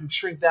guy who can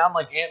shrink down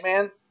like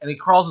Ant-Man, and he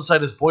crawls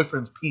inside his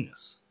boyfriend's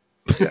penis.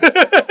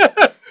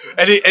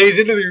 and he's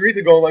into the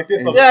urethra going like this.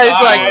 on the Yeah, he's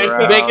side.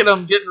 like making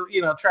him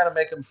trying to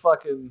make him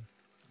fucking.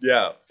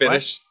 Yeah,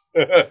 finish.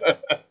 Yeah,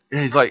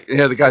 he's like,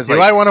 yeah, the guy's Do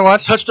like, I want to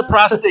watch? touch the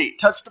prostate,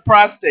 touch the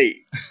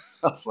prostate.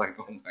 I was like,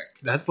 oh my god.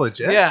 That's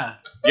legit. Yeah,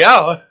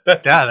 Yeah.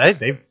 Yeah,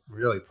 they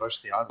really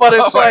pushed the envelope. but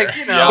it's Oh, like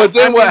but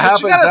then what you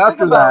happens gotta think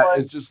after about, that? like,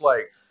 It's just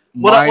like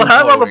what I love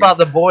mind-blowing. about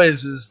the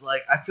boys is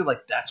like I feel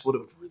like that's what it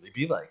would really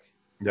be like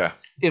Yeah,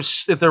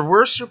 if there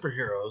were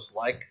superheroes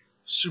like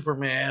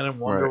Superman and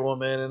Wonder Right.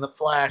 Woman and the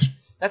Flash.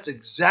 That's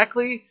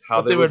exactly How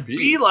what they they would would be.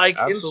 be like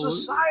in Absolutely.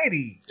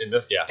 society. In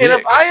this, yeah. And if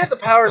Dicks. I had the a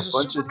powers of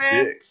bunch Superman,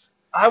 of dicks.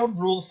 I would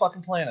rule the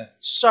fucking planet.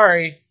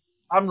 Sorry,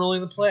 I'm ruling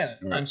the planet.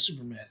 Right. I'm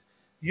Superman.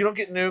 You don't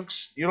get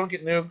nukes. You don't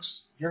get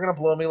nukes. You're gonna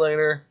blow me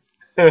later.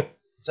 Is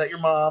that your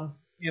mom?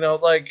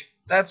 Like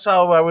that's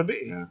how I would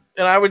be. Yeah.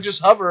 And I would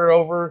just hover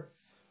over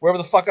wherever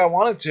the fuck I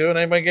wanted to, and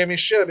anybody gave me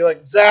shit, I'd be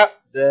like, zap,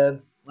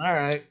 dead. All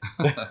right.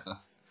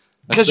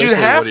 Because you Especially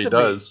have what he to be.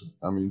 does.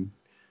 I mean,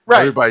 Right.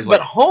 Everybody's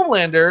but like-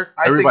 Homelander,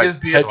 I think, everybody's is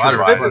the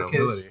petrified.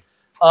 antithesis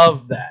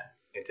of that.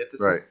 Antithesis.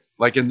 right?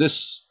 Like in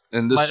this, My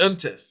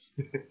untis.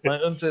 My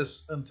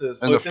untis.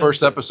 in the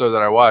first episode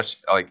that I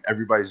watched, like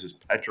everybo's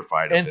just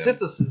petrified of him.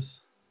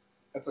 Antithesis.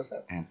 That's what I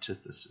said.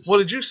 Antithesis. What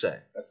did you say?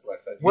 That's what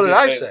I said. What You did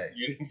didn't I say?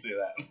 You didn't say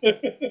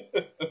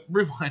that.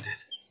 Rewind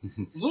it.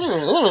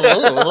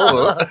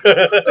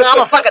 I'm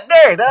a fucking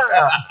nerd.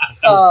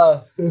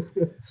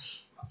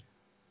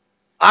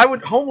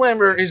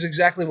 Homelander is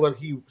exactly what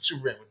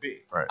Superman would be.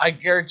 Right. I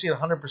guarantee it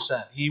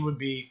 100%. He would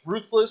be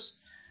ruthless.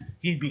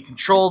 He'd be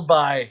controlled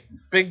by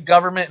big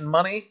government and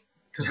money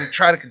because they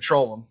try to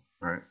control him.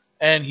 Right.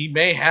 And he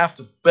may have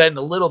to bend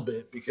a little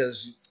bit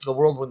because the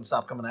world wouldn't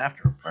stop coming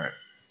after him. Right.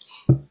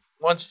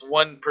 Once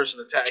one person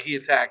attacked,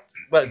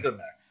 but it doesn't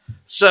matter.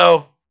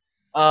 So,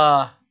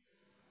 I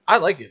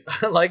like it.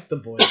 I like The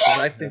Boys because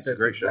I think That's a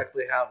that's great show.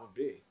 exactly how it would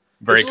be.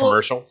 Very It's a little-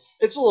 commercial.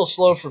 It's a little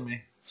slow for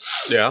me.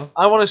 Yeah.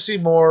 I want to see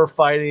more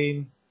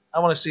fighting. I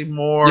want to see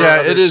more. Yeah,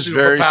 other it is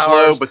very superpowers.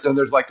 slow, but then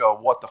there's like a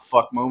what the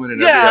fuck moment in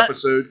Yeah. every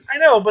episode. I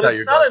know, but that it's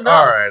you're not going,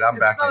 enough. All right, I'm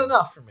it's back. not in.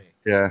 enough for me.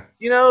 Yeah,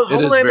 You know, It is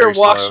Homelander very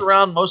walks slow.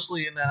 around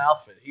mostly in that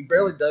outfit. He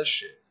barely does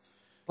shit.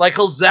 Like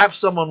he'll zap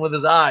someone with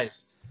his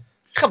eyes.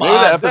 Come Maybe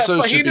on, the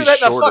episode he should can do be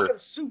that in a shorter. fucking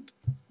suit.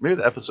 Maybe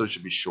the episode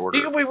should be shorter.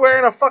 He could be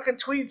wearing a fucking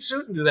tweed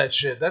suit and do that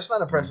shit. That's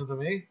not impressive to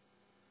me.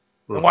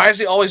 Hmm. And why does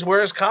he always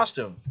wear his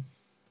costume?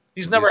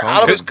 He's never He's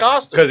out of his home.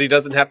 costume. Because he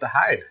doesn't have to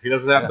hide. He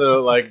doesn't have to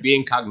like be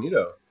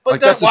incognito. But Like,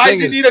 then that's the why thing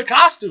does he is- need a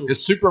costume?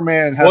 Because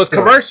Superman has Well, it's to,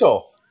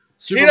 commercial.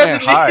 Superman doesn't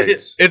need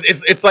hides.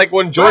 It's like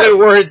when Jordan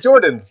wore his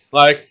Jordans.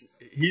 Like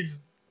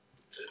he's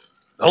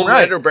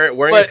Homelander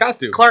wearing his But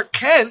costume. Clark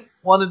Kent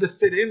wanted to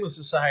fit in with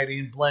society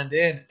and blend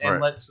in and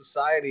Right. let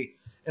society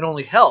and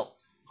only help.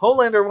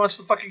 Homelander wants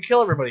to fucking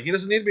kill everybody. He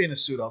doesn't need to be in a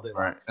suit all day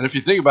long. Right. And if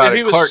you think about If it,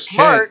 he was Clark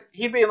smart, Kent,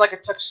 he'd be in like a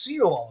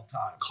tuxedo all the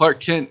time.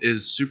 Clark Kent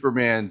is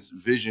Superman's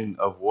vision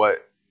of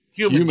what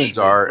Humans humans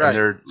are, right.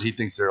 and he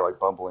thinks they're like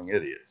bumbling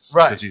idiots.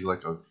 Right. Because he's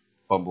like a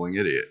bumbling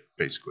idiot,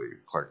 basically,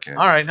 Clark Kent.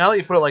 All right, now that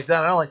you put it like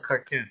that, I don't like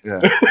Clark Kent. Yeah.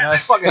 I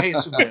fucking hate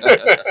Superman.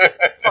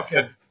 Fuck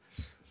him.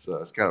 So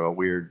it's kind of a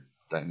weird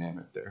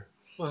dynamic there.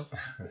 Well,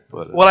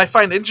 But, What I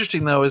find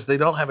interesting though is they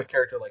don't have a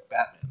character like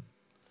Batman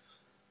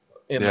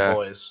in Yeah. the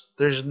boys.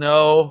 There's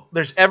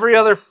every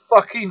other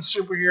fucking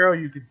superhero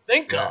you could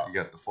think yeah, of. you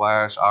got the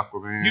Flash,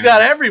 Aquaman. You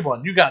got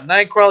everyone. You got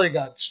Nightcrawler, you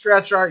got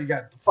Stretch Art, you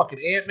got the fucking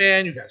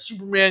Ant-Man, you got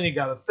Superman, you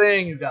got a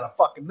Thing, you got a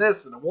fucking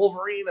this and a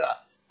Wolverine, and a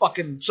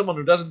fucking someone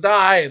who doesn't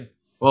die, and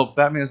Well,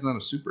 Batman's not a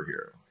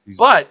superhero. He's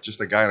But-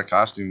 just a guy in a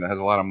costume that has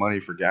a lot of money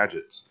for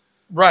gadgets,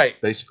 right.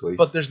 basically.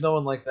 But there's no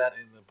one like that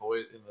in the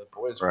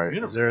boys Right. Is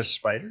universe. there a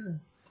spider?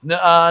 No,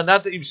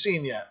 not that you've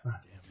seen yet.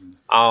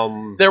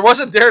 Oh, There was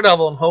a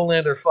Daredevil, and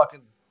Homelander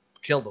fucking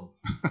killed him,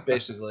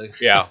 basically,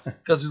 yeah.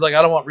 because he's like,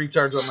 I don't want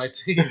retards on my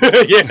team.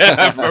 Yeah.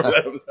 I remember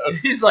that episode.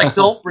 He's like,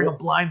 don't bring a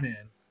blind man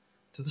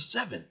to the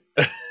 7.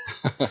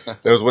 That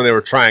was when they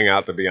were trying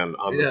out to be on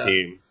Yeah. the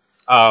team.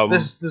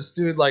 This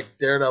dude like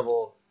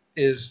Daredevil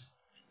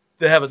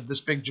they have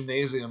this big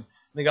gymnasium. And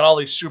they got all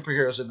these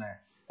superheroes in there,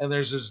 and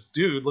there's this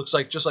dude looks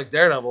like just like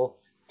Daredevil,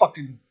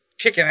 fucking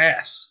kicking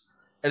ass,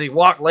 and he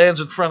lands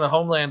in front of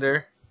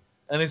Homelander,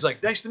 and he's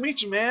like, "Nice to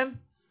meet you, man,"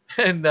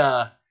 and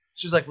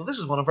she's like, "Well, this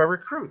is one of our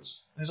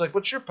recruits." And he's like,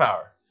 "What's your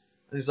power?"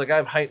 And he's like, "I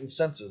have heightened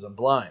senses. I'm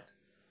blind."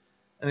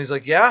 And he's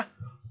like, "Yeah,"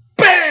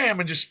 bam,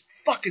 and just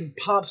fucking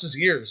pops his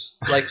ears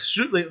like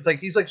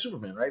he's like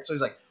Superman, right? So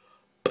he's like,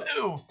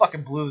 boom,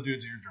 fucking blew the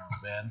dude's eardrums,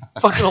 man.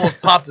 Fucking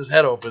almost popped his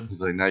head open. He's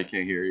like, now you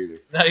can't hear either.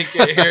 Now you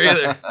can't hear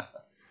either.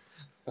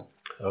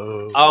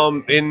 Oh.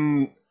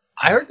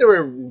 I heard they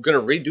were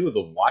gonna redo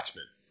the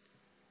Watchmen.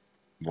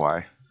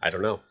 Why? I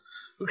don't know,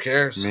 Who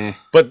cares? Me.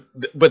 but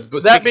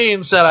That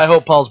being said, I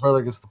hope Paul's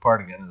brother gets the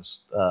part again.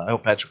 I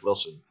hope Patrick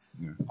Wilson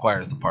Yeah.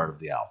 acquires the part of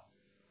the owl.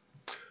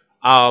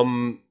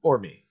 Or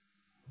me.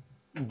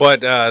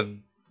 But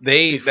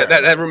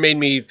that made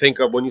me think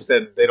of when you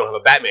said they don't have a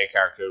Batman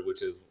character,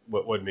 which is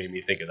what made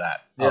me think of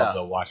that Yeah. of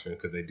the Watchmen,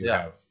 because they do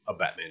Yeah. have a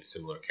Batman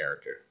similar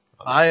character.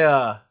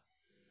 I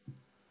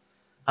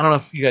don't know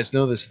if you guys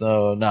know this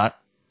though or not.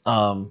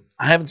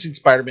 I haven't seen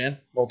Spider-Man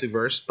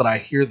Multiverse, but I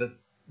hear that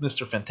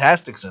Mr.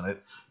 Fantastic's in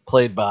it,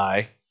 played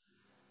by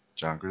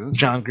John Krasinski.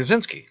 John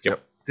Krasinski.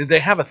 Yep. Did they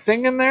have a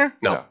thing in there?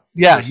 No.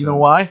 Yeah, Just you know him.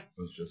 why? It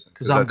was just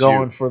Because I'm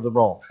going for the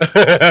role.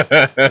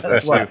 That's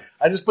That's why.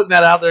 I just putting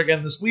that out there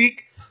again this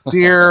week.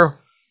 Dear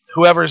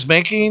whoever's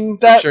making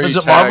that, Sure, is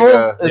you it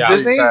Marvel? yeah.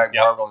 Disney? Tag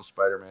Yeah. Marvel and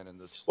Spider-Man in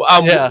this.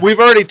 Well, Yeah. we've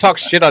already talked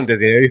shit on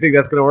Disney. You think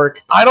that's gonna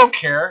work? I don't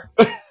care.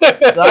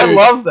 I Dude,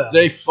 love them.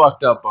 They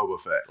fucked up Boba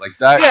Fett. Like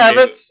that. Yeah,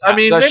 that's. I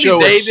mean, that maybe show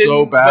they was so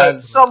didn't. bad.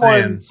 But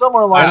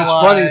somewhere along And the it's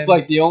line. funny. It's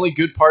like the only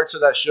good parts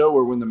of that show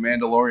were when the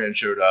Mandalorian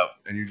showed up,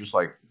 and you're just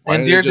like, why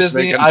And didn't dear they just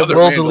Disney, make I another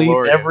will delete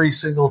Mandalorian? every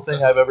single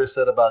thing I've ever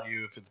said about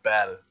you if it's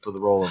bad for the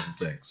role of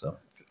the thing. So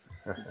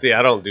See,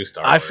 I don't do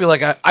Star Wars. I feel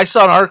like I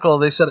saw an article.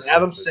 They said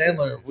Adam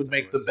Sandler would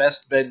make the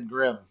best Ben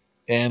Grimm,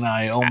 and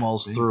I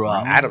almost threw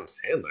up. Adam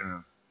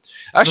Sandler.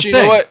 Actually, The you know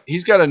thing. what?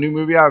 He's got a new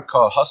movie out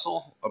called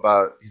Hustle.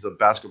 He's a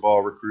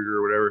basketball recruiter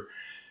or whatever.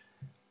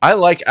 I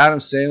like Adam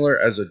Sandler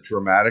as a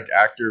dramatic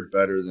actor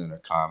better than a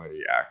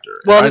comedy actor.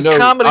 Well, I his know,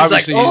 comedy's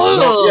like, obviously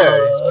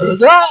he's-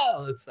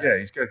 it's that. yeah,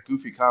 he's got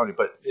goofy comedy,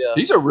 but Yeah.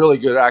 he's a really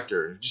good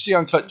actor. Did you see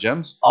Uncut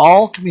Gems?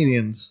 All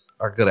comedians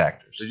are good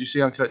actors. Did you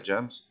see Uncut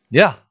Gems?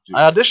 Yeah, Dude,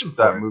 I auditioned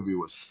for That it. movie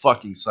was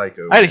fucking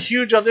psycho. I had a man.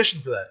 huge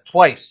audition for that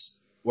twice.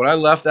 When I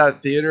left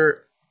that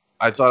theater,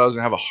 I thought I was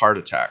gonna have a heart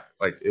attack.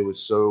 Like it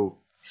was so,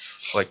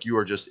 like you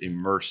are just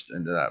immersed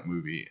into that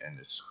movie and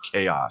it's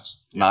chaos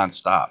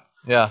nonstop.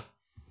 Yeah.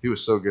 He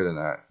was so good in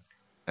that,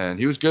 and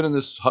he was good in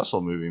this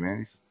Hustle movie, man.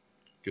 He's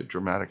a good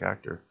dramatic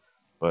actor,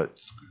 but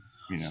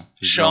you know,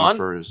 he's Sean? known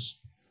for his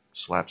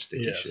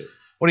slapsticky Yes. shit.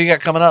 What do you got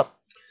coming up?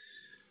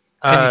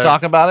 Can you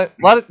talk about it?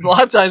 A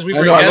lot of times we I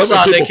bring know, I guests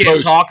love when on, they people can't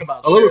post- talk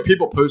about I love when shit.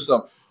 people post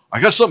something. I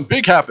got something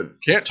big happen.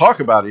 Can't talk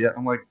about it yet.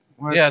 I'm like,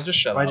 what? Yeah, just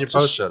shut Why'd up. you Just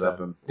post shut that? up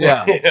and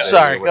Yeah. Yeah.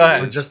 Sorry, go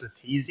ahead. Just to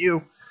tease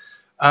you.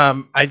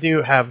 I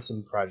do have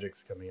some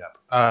projects coming up.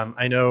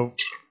 I know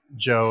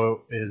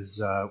Joe is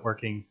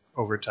working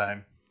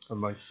overtime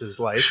amongst his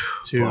life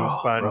to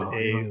fund Bro,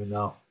 you don't even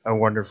know. a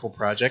wonderful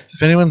project.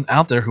 If anyone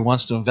out there who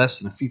wants to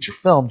invest in a feature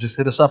film, just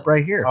hit us up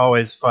right here.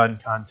 Always fun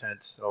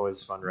content,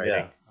 always fun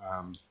writing.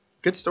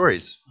 good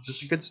stories.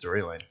 Just a good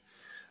storyline.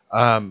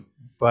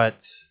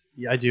 But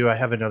yeah, I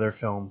have another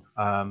film.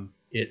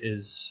 It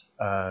is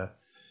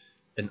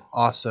an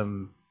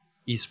awesome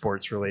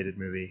esports related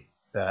movie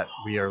that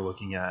we are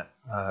looking at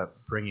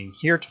bringing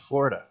here to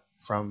Florida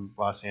from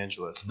Los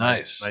Angeles.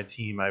 Nice. My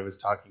team I was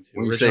talking to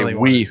When you say originally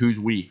we, who's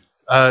we?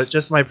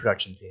 just my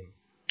production team.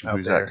 Out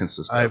Who's there. that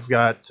consist of? I've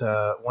got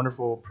a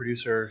wonderful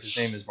producer. His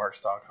name is Mark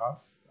Stockhoff.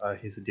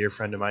 He's a dear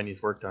friend of mine.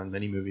 He's worked on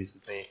many movies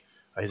with me.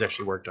 He's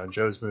actually worked on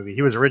Joe's movie.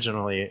 He was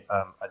originally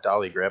a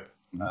dolly grip,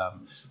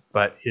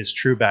 but his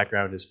true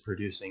background is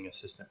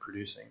assistant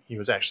producing. He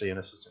was actually an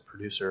assistant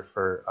producer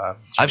for.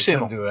 I've seen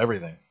Jimmy him Kimmel. do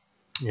everything.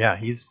 Yeah,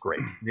 he's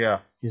great. Yeah.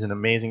 He's an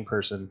amazing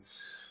person.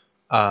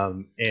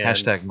 And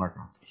Hashtag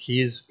Marco.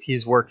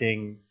 he's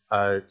working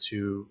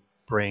to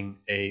bring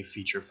a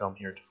feature film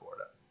here to Florida.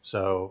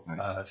 So Nice.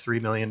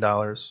 $3 million,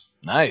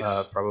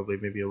 Nice. probably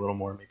maybe a little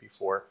more, maybe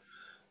 $4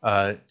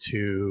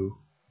 million,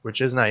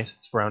 which is nice.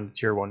 It's around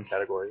tier 1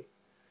 category.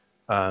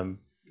 And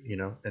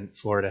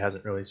Florida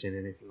hasn't really seen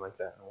anything like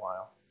that in a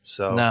while.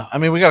 So No, I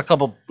mean we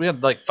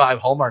had like 5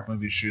 Hallmark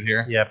movies shoot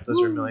here. yeah, but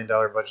those are $1 million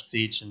budgets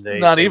each, and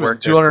Not they even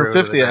work their crew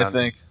to the 250, I ground.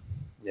 think.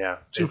 Yeah,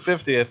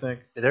 250, I think.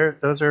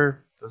 Those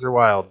are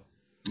wild.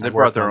 They I've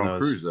brought worked their on own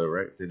those. crews though,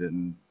 right? They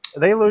didn't.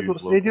 They Use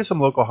they do local. some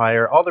local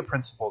hire. All the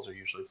principals are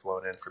usually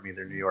flown in from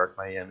either New York,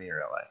 Miami, or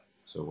LA.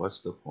 So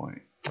what's the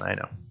point? I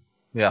know.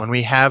 Yeah. When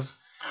we have,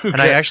 and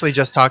I actually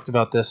just talked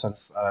about this on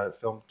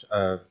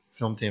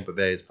Film Tampa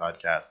Bay's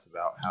podcast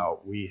about how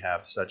we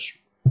have such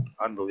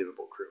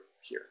unbelievable crew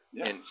here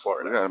in We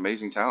Florida. got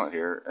amazing talent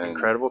here, and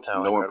Incredible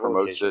talent. no one incredible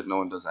promotes locations. it. No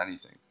one does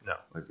anything. No.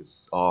 Like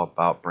it's all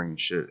about bringing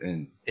shit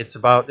in. It's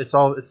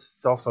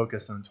all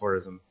focused on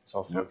tourism. It's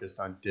all Yep. focused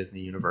on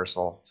Disney,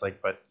 Universal. It's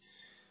like, but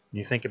when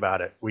you think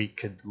about it, we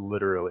could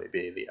literally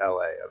be the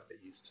LA of the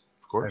East.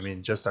 Of course. I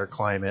mean, just our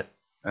climate.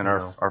 And you our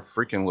know. our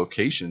freaking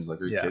locations.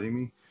 Like, are you Yeah. kidding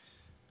me?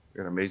 We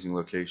got amazing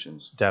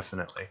locations.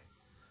 Definitely.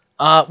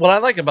 What I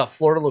like about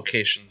Florida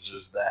locations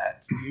is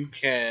that you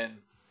can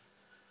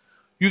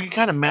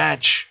kind of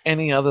match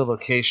any other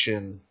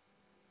location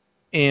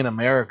in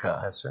America.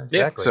 That's right.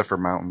 Yeah, Exactly. Except for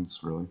mountains,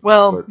 really.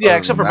 Well, But yeah, other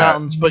except than for that-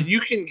 mountains, but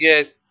you can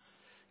get,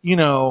 You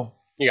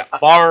got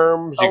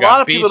farms. a You got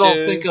lot of beaches. people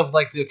don't think of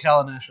like the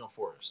Ocala National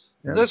Forest.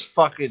 Yeah. That's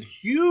fucking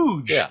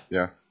huge. Yeah.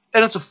 Yeah.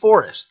 And it's a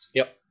forest.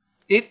 Yep.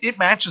 It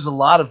matches a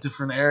lot of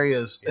different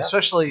areas, Yeah.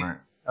 especially Right.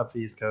 Up the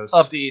East Coast.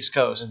 up the East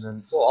Coast. And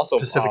then Well, also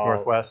Pacific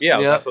Northwest. Yeah,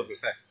 Yeah. that's what I was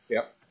gonna say.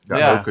 Yep. Got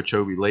Yeah.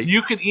 Okeechobee Lake.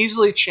 You could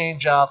easily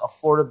change out a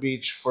Florida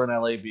beach for an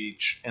LA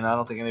beach, and I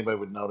don't think anybody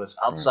would notice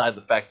outside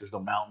the fact there's no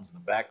mountains in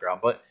the background.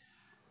 But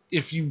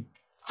if you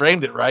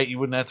framed it right, you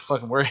wouldn't have to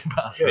fucking worry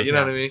about it. You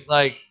know what I mean?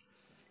 Like,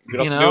 You could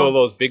also You do know? all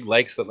those big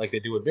lakes that like they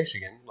do in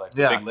Michigan, like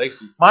the Yeah. big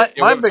lakes. my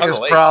Yeah, we have a ton of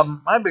biggest lakes.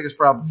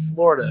 problem with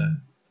Florida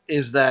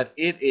is that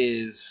it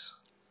is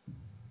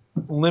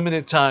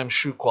limited time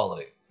shoot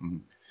quality.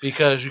 Mhm.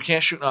 Because you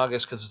can't shoot in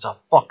August because it's a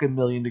fucking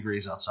million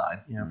degrees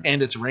outside, Yeah.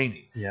 and it's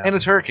raining, Yeah. and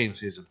it's hurricane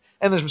season,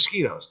 and there's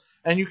mosquitoes,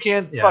 and you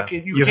can't Yeah.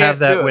 fucking you You can't have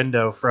that do it.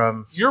 window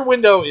from Your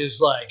window is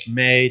like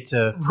May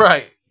to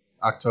right,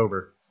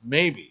 October.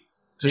 maybe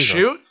to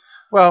Easily. shoot.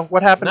 Well,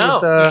 what happened No,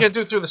 with you can't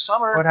do it through the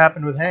summer. what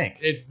happened with Hank?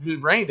 It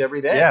rained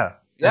every day. Yeah.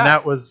 Yeah. And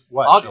that was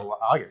what?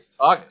 August.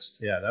 August.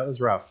 Yeah, that was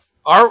rough.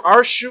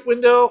 Our shoot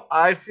window,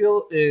 I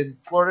feel, in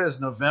Florida is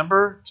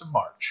November to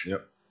March.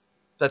 Yep.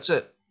 That's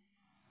it.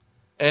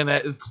 And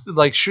it's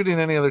like shooting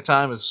any other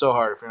time is so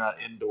hard if you're not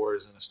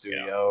indoors in a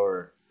studio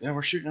or Yeah,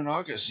 we're shooting in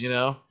August.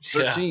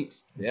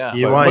 13th. Yeah.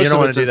 You But want- most you don't of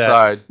wanna it's do that.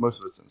 inside. Most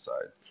of it's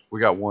inside. We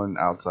got one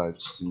outside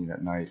scene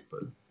at night,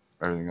 but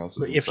everything else is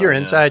But if you're yeah.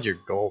 inside, you're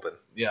golden.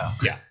 Yeah.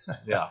 Yeah.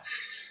 Yeah.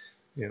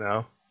 You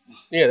know.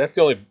 Yeah, that's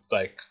the only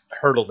like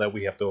hurdle that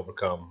we have to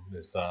overcome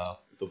is the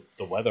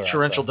weather.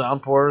 Torrential outside.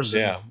 downpours.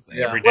 and- Yeah,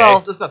 yeah. every day.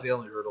 Well, that's not the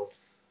only hurdle.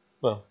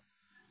 Well,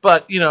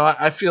 But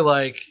I feel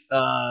like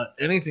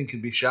anything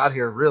can be shot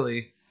here.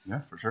 Really,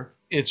 Yeah, for sure.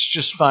 it's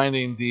just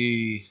finding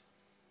the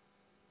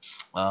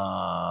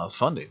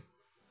funding,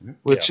 Yeah.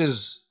 which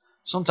is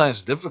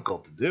sometimes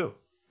difficult to do.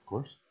 Of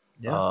course.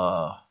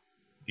 Yeah.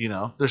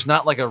 There's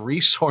not like a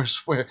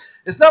resource where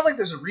it's not like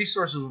there's a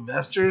resource of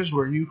investors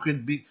where you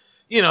could be,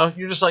 you're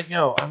just like,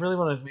 I really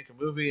want to make a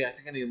movie. I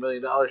think I need $1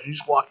 million. You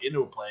just walk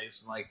into a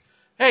place and like,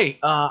 hey,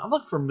 I'm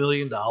looking for $1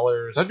 million.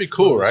 That'd be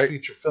cool, for this right?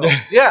 Feature film.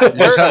 Yeah. You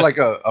just have like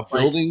a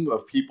building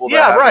of people. That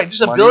yeah, have right.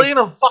 Just a money, billion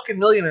of fucking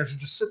millionaires who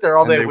just sit there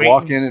all and day they waiting.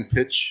 walk in and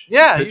pitch.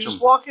 Yeah, you pitch just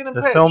them. walk in and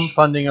The pitch. Film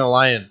Funding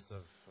Alliance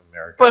of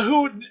America. But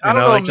who? I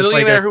don't know, like a just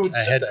like millionaire a, who would a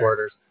sit there.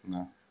 headquarters.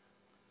 No.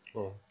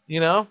 You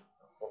know,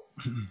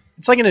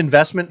 It's like an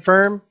investment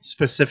firm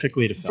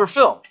specifically to film. for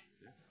film.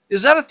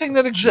 Is that a thing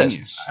that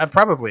exists?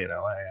 Probably in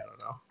LA. I don't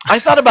know. I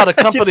thought about a You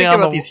company think on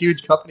about the these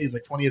huge companies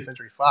like 20th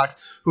Century Fox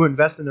who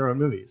invest in their own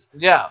movies.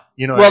 yeah.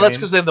 You know, Well, what I that's mean?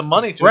 because they have the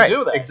money to Right, do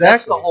that. That's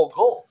exactly. the whole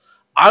goal.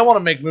 I want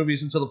to make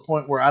movies until the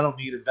point where I don't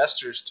need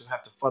investors to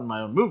have to fund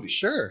my own movies.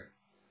 Sure.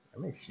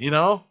 That makes sense. You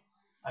know,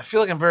 I feel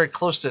like I'm very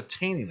close to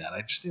attaining that.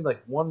 I just need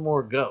like one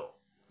more go.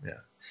 Yeah.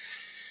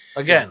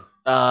 Again,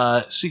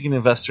 Seeking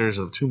investors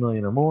of $2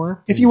 million or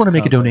more. If you want to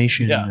make a Please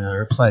donation contact-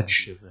 or a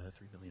pledge of $3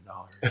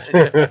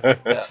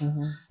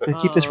 million to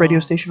keep this radio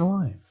station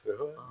alive,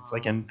 it's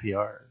like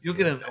NPR. You'll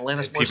get an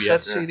Alanis PBS, Morissette yeah.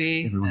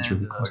 CD. Everyone's and,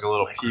 really close Like a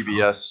little microphone.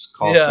 PBS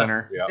call Yeah.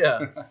 center.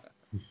 Yeah.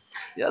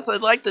 Yes,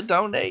 I'd like to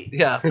donate.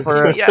 Yeah.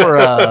 For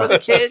the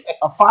kids.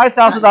 a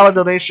 $5,000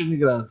 donation, you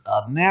get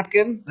a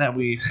napkin that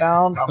we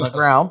found on the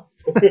ground.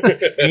 And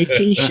a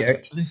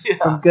T-shirt Yeah.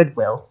 from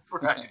Goodwill.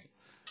 Right.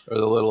 Or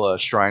the little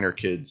Shriner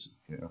kids.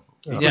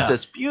 Look Yeah. at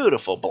this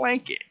beautiful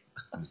blanket.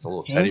 Just a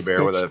little teddy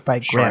bear with a Hand-stitched by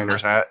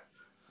Shriner's grandma. hat.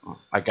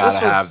 I gotta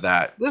This was- have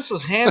that. This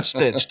was hand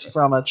stitched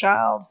from a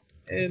child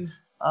in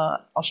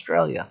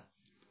Australia.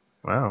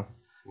 Wow.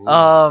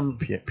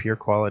 Pure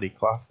quality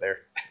cloth there.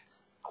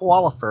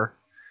 Qualifer.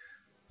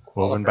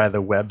 Woven by the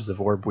webs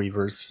of orb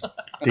weavers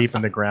deep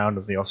in the ground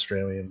of the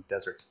Australian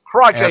desert.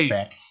 Crikey.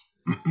 Outback.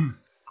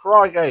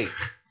 Crikey.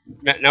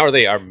 Now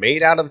are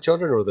made out of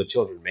children, or the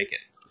children make it?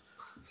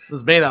 It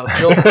was made out of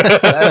children.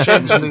 That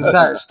changes the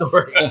entire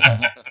story.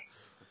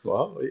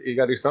 Well, you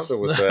got to do something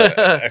with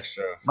the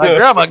extra. My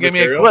grandma gave me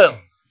a material. quilt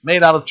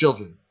made out of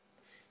children.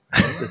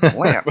 This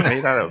lamp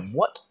made out of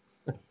What?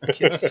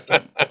 kid's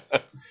skin.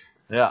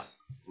 Yeah.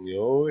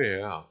 Oh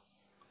yeah.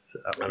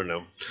 I don't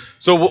know.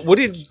 So what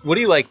do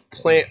you like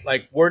plan?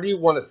 Like, where do you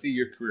want to see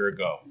your career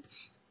go?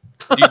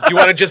 Do you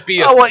want to just be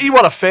a Oh, what, you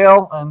want to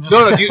fail? And just,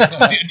 no?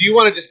 Do you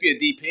want to just be a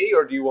DP,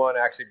 or do you want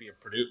to actually be a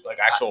like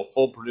actual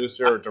full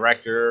producer or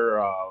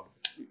director?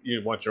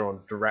 You want your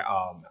own direct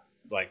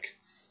like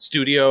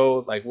studio?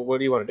 Like, what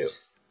do you want to do?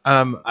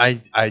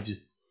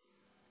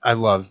 I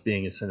love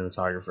being a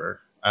cinematographer.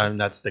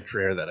 That's the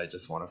career that I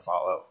just want to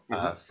follow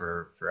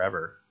for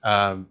forever.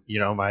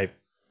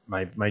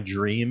 My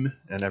dream,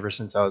 and ever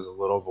since I was a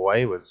little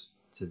boy, was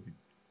to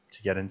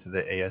get into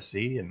the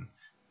ASC and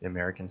the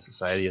American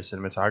Society of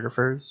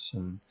Cinematographers,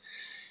 and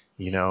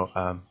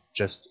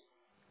just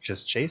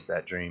chase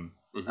that dream.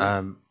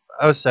 Mhm.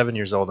 I was 7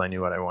 years old. I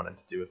knew what I wanted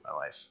to do with my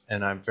life,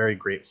 and I'm very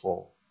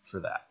grateful for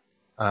that.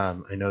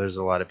 I know there's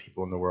a lot of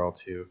people in the world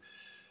who,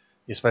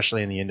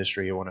 especially in the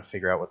industry, who want to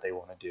figure out what they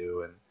want to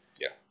do, and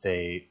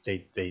they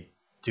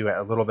do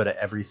a little bit of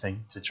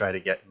everything to try to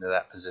get into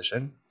that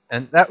position.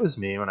 And that was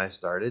me when I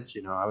started.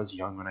 I was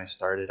young when I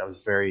started. I was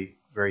very,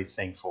 very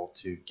thankful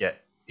to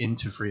get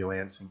into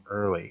freelancing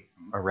early,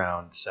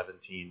 around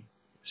 17,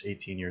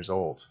 18 years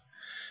old.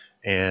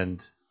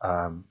 And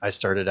I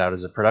started out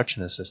as a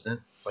production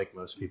assistant, like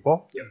most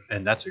people. Yep.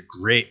 And that's a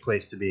great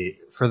place to be.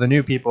 For the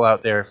new people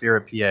out there, if you're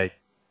a PA,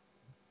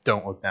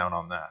 don't look down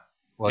on that.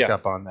 Look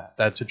up on that.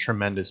 That's a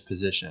tremendous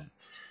position.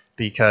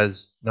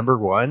 Because, number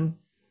one,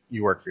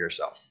 you work for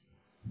yourself.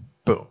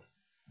 Boom.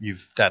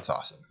 That's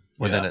awesome.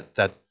 Within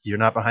it, you're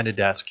not behind a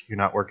desk. You're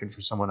not working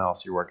for someone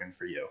else. You're working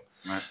for you.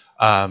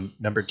 Right.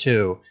 Number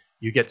two,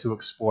 you get to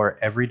explore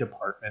every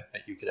department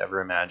that you could ever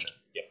imagine.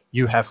 Yeah.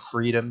 You have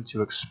freedom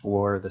to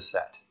explore the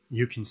set.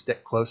 You can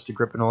stick close to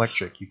grip and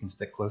electric. You can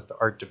stick close to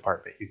art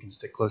department. You can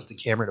stick close to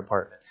camera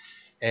department.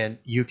 And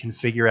you can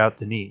figure out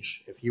the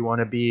niche. If you want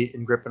to be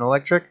in grip and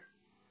electric,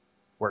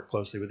 work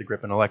closely with the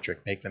grip and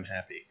electric. Make them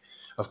happy.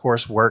 Of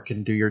course, work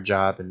and do your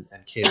job and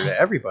cater to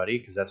everybody,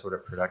 because that's what a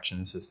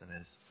production assistant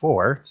is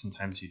for.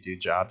 Sometimes you do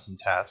jobs and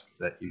tasks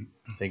that you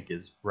think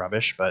is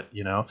rubbish, but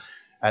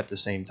at the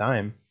same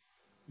time,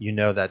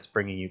 that's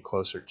bringing you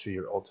closer to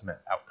your ultimate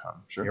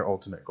outcome, your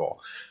ultimate goal.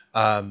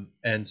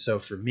 And so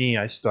for me,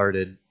 I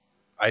started.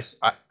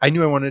 I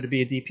knew I wanted to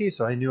be a DP,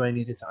 so I knew I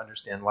needed to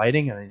understand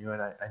lighting, and I knew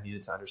I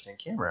needed to understand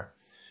camera.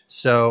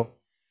 So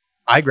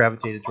I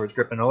gravitated towards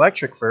grip and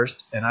electric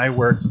first, and I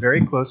worked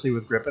very closely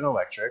with grip and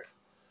electric.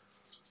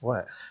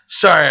 What?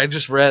 Sorry, I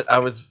just read. I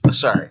was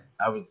sorry.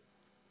 I was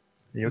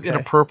You okay?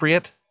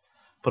 inappropriate,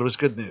 but it was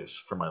good news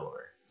for my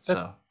lawyer.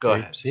 So go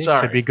ahead. See,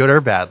 Sorry. Could be good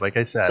or bad, like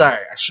I said. Sorry,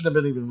 I shouldn't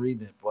have been even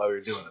reading it while we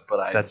were doing it, but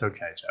I. That's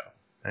okay, Joe.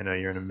 I know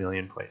you're in a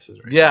million places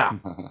right Yeah.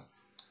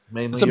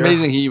 Mainly It's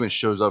amazing he even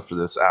shows up for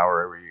this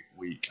hour every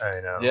week. now.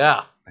 I know.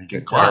 Yeah. He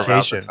can carve out the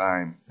Dedication.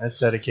 time. That's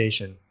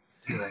dedication.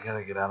 Dude, I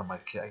gotta get out of my. I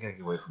gotta get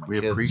away from my We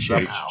kids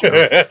appreciate somehow. you,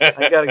 Joe.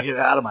 I gotta get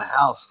out of my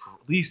house for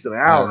at least an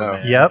hour. know.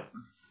 Man. Yep.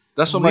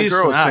 That's what my Least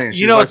girl was not. saying. You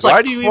She's know, like, it's like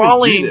why do you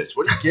crawling- even do this?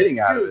 What are you getting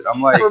out of it?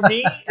 I'm like, For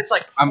me, it's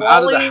like I'm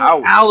out of the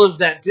crawling house. out of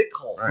that dick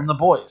hole Right. from the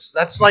boys.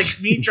 That's like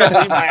me trying to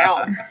leave my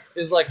house.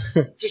 Is like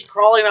just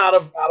crawling out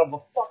of a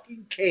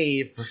fucking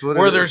cave that's what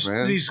where it is, there's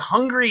man. these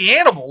hungry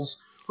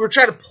animals who are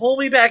trying to pull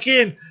me back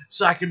in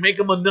so I can make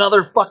them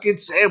another fucking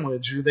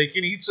sandwich, or they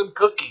can eat some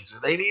cookies, or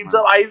they need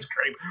some ice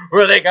cream,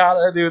 or they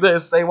gotta do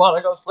this. They want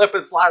to go slip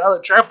and slide on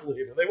the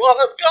trampoline, or they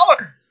want to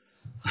color.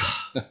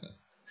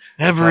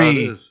 That's how it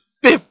Every is.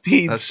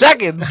 15 That's-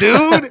 seconds,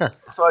 dude.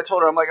 So I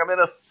told her, I'm like, I'm in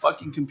a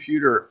fucking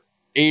computer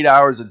 8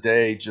 hours a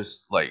day,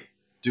 just like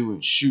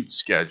doing shoot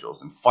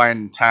schedules and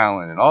finding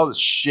talent and all this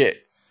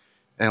shit.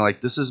 And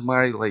like, this is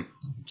my like,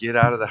 get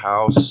out of the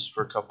house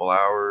for a couple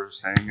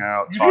hours, hang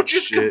out, You talk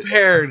just shit.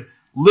 compared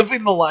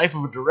living the life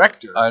of a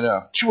director I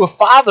know. to a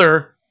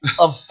father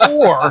of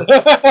 4.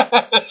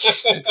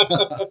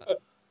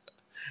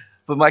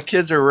 But But my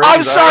kids are raised. I'm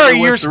I sorry already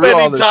you're went through all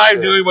spending this time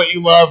shit. doing what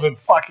you love and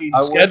fucking I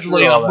went through all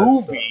scheduling a that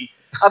movie.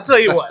 I'll tell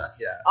you what.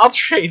 Yeah. I'll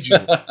trade you.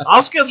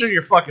 I'll schedule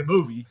your fucking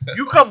movie.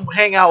 You come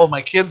hang out with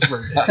my kids for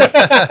a day.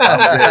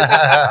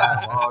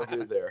 I'm all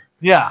good there.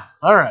 Yeah.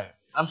 All right.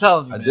 I'm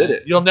telling you, I man, did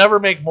it. You'll never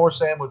make more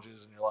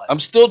sandwiches in your life I'm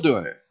still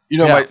doing it. You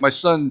know, Yeah. my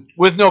son.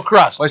 with no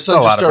crust. My Still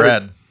son a just lot of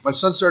started. bread. My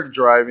son started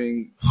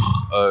driving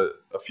a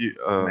few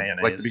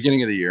Mayonnaise. like the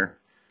beginning of the year,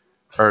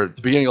 or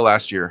the beginning of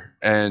last year,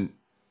 and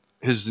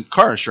his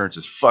car insurance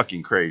is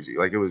fucking crazy.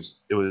 Like it was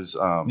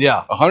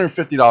Yeah.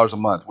 $150 a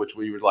month, which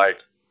we were like,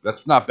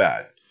 that's not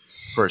bad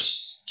for a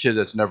kid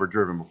that's never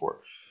driven before.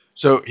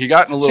 So he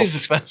got in a little Seems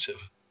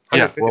expensive.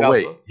 yeah. Well,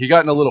 wait, $150. he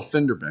got in a little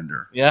fender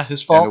bender, Yeah,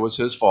 his and fault. it was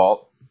his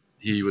fault.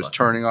 He was Fuck.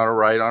 turning on a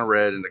right on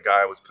red, and the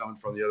guy was coming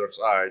from the other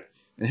side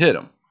and hit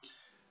him.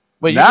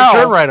 Wait, you now-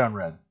 can turn right on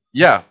red.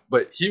 Yeah,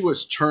 but he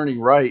was turning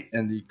right,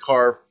 and the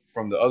car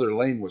from the other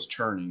lane was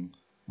turning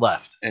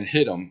Left. and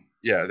hit him.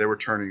 Yeah, they were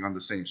turning on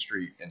the same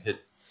street and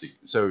hit.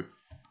 So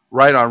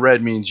right on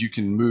red means you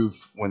can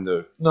move when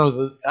the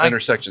No,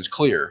 intersection's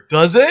clear.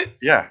 does it?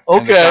 Yeah.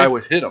 And the Okay. guy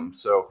would hit him.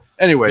 So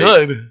anyway,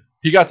 Good.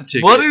 he got the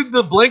ticket. What did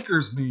the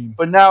blinkers mean?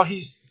 But now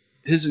his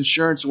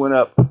insurance went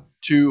up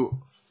to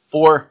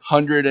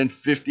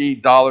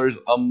 $450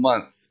 a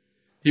month.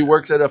 He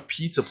works at a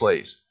pizza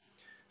place.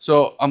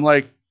 So I'm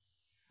like,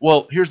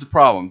 well, here's the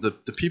problem. The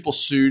people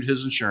sued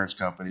his insurance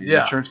company. The Yeah,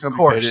 insurance of company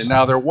paid course. it, and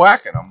now they're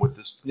whacking him with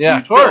this. Yeah,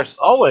 huge of course,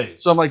 bill.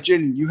 always. So I'm like,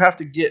 Jaden, you have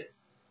to get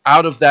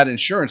out of that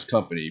insurance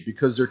company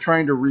because they're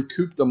trying to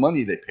recoup the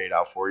money they paid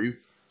out for you.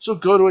 So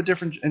go to a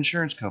different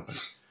insurance company.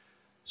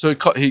 So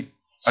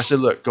I said,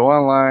 look, go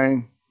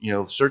online,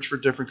 search for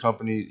different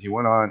companies. He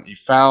went on, he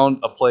found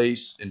a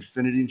place,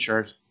 Infinity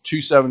Insurance,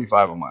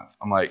 $275 a month.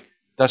 I'm like,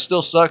 that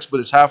still sucks, but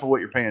it's half of what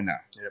you're paying now.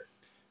 Yep.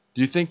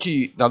 Do you think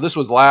now this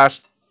was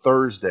last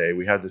Thursday,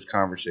 we had this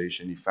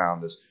conversation, he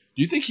found this.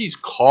 Do you think he's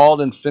called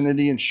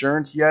Infinity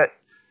Insurance yet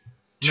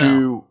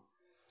to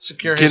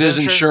Secure get his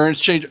insurance?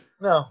 insurance changed?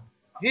 No.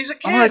 He's a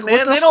kid, I'm like, man.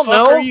 what the They don't fuck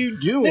know. are you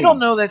doing? They don't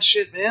know that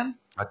shit, man.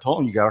 I told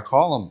him you gotta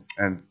call them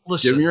and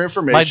Listen, give them your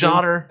information. my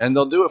daughter. and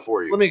they'll do it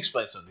for you. Let me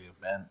explain something to you,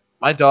 man.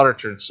 My daughter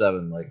turned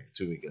 7 like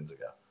 2 weekends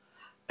ago,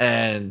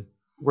 and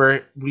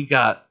we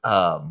got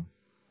a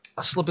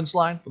slip and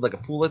slide with like a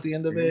pool at the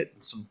end of it,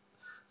 and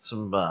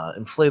some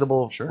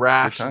inflatable Sure,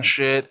 rafts good time. and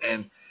shit.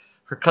 And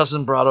her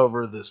cousin brought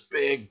over this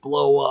big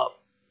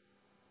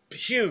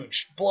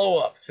huge blow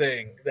up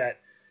thing that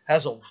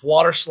has a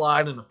water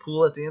slide and a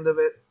pool at the end of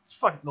it. It's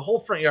fucking, the whole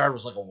front yard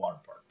was like a water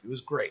park. It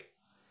was great.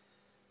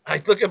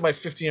 I look at my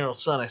 15-year-old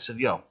son. I said,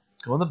 "Yo,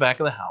 go in the back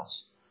of the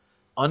house,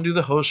 undo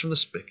the hose from the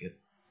spigot,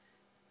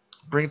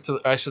 bring it to."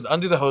 I said,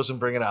 "Undo the hose and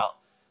bring it out,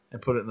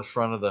 and put it in the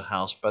front of the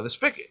house by the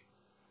spigot."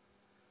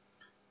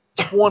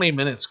 20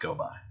 minutes go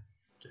by.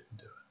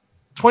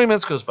 20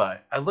 minutes goes by.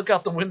 I look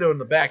out the window in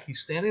the back. He's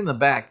standing in the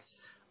back.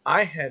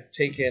 I had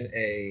taken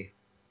a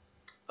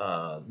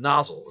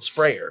nozzle, a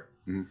sprayer,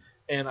 Mhm.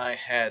 and I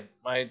had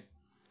my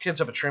kids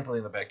have a trampoline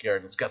in the backyard,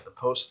 and it's got the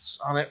posts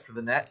on it for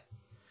the net.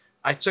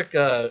 I took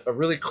a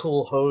really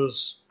cool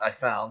hose I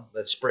found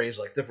that sprays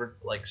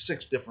like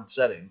 6 different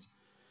settings,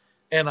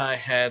 and I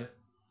had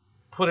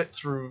put it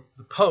through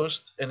the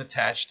post and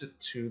attached it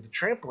to the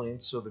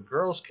trampoline so the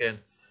girls can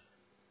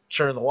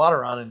turn the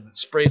water on and it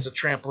sprays the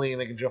trampoline.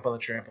 They can jump on the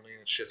trampoline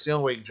and shit. It's the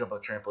only way you can jump on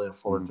a trampoline in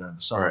Florida during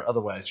the summer. Right.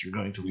 Otherwise, you're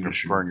going to You're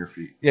lose gonna burn your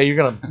feet. Yeah, you're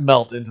going to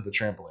melt into the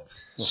trampoline.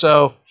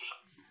 So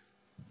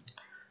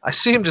I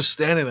see him just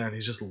standing there and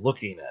he's just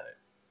looking at it.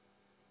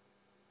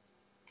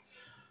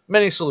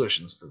 Many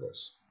solutions to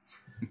this.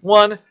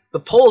 One, the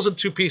pole's in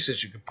 2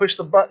 pieces. You can push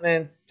the button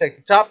in, take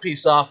the top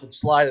piece off, and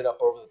slide it up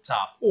over the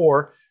top.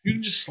 Or you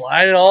can just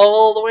slide it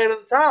all the way to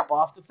the top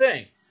off the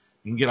thing.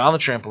 You can get on the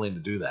trampoline to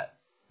do that.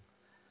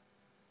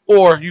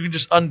 Or you can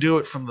just undo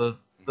it from the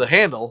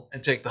handle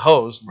and take the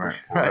hose. Right.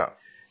 Right.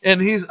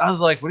 And I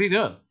was like, "What are you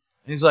doing?" And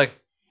he's like,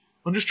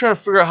 "I'm just trying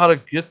to figure out how to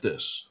get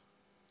this."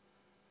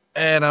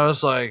 And I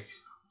was like,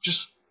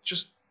 just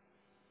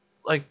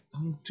like,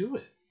 do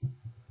it.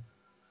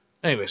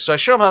 Anyway, so I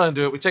show him how to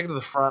do it. We take it to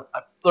the front.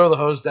 I throw the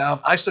hose down.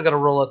 I still got to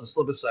roll out the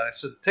slip inside. I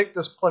said, "Take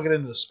this, plug it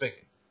into the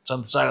spigot. It's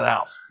on the side of the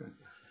house."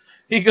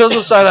 He goes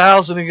inside the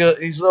house and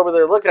he's over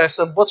there looking. I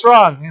said, "What's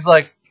wrong?" He's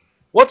like,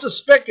 "What's a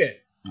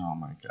spigot?" Oh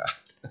my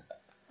god.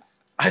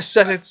 I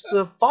said, "It's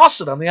the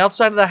faucet on the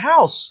outside of the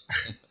house."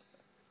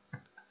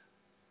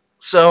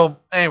 So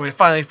anyway,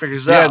 finally he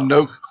figures He out. had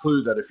no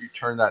clue that if you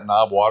turn that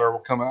knob, water will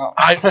come out.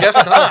 I guess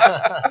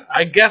not.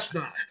 I guess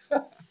not.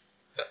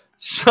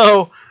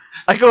 So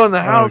I go in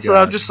the house and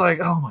I'm just like,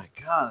 "Oh my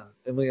god!"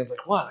 And Leanne's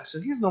like, "What?" I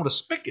said, "He doesn't know what a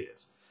spigot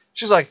is."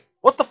 She's like,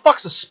 "What the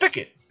fuck's a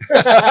spigot?"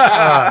 And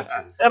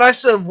I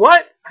said,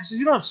 "What?" I said,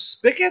 "You don't have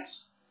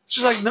spigots?"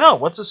 She's like, "No.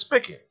 What's a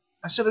spigot?"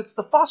 I said, "It's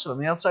the faucet on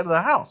the outside of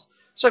the house."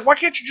 She's like, "Why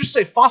can't you just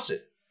say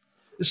faucet?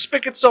 Is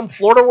spigot some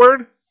Florida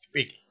word?"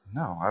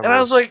 No. And I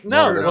was like,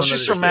 "No." No, Well, she's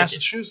that's from spigot.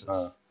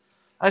 Massachusetts.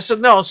 I said,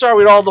 "No, I'm sorry.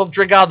 We all don't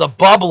drink out of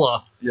the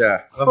bubbler." Yeah.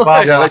 The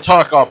Bob Yeah, they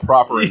talk all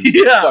proper in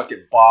Yeah.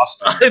 fucking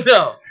Boston. I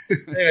know.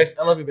 Anyways,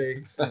 I love you,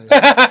 baby.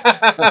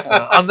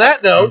 On that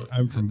note,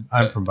 I'm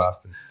from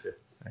Boston too.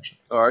 Actually,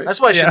 All right.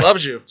 that's why she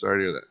loves you. Sorry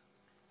to hear that.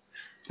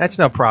 that's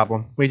no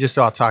problem. We just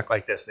all talk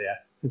like this. Yeah,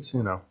 it's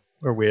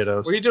we're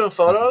weirdos. Were you doing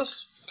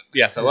photos?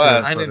 Yes, I Just doing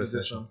was. I photo need to do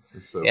session. some.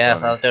 It's so Yeah,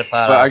 funny. I'll do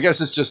But I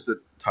guess it's just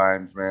the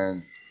times,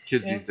 man.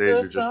 Kids these It's days the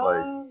are just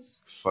like times.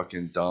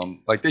 fucking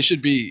dumb. Like they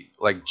should be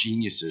like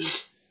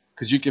geniuses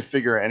because you can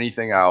figure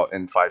anything out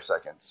in 5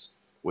 seconds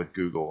with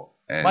Google.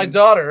 And My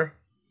daughter.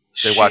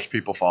 they watch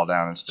people fall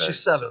down instead. She's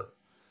 7 so-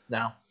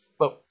 now,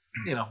 but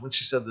when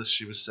she said this,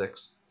 she was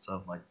 6.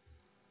 So like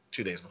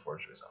 2 days before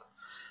she was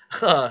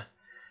 7.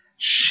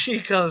 She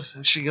goes.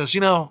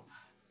 The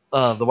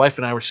wife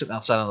and I were sitting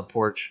outside on the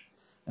porch,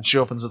 and she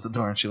opens at the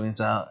door and she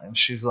leans out and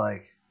she's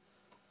like,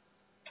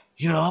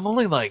 I'm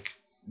only like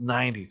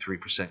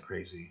 93%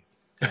 crazy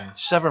and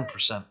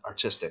 7%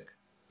 artistic.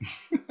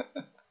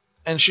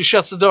 And she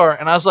shuts the door,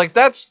 and I was like,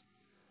 that's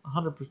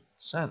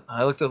 100%.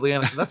 I looked at Leanne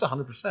and said, that's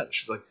 100%.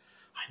 She's like,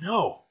 I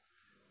know.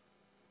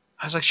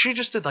 I was like, she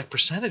just did like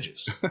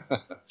percentages.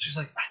 She's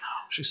like, I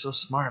know. She's so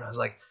smart. I was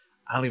like,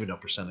 I don't even know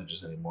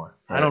percentages anymore.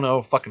 I don't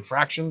know fucking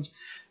fractions.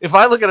 If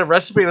I look at a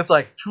recipe and it's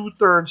like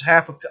 2/3,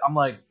 half of, I'm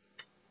like,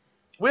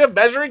 we have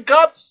measuring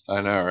cups? I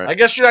know, right? I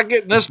guess you're not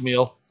getting this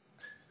meal.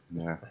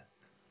 Yeah.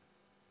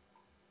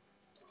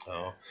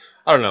 Oh,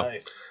 I don't know.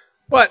 Nice.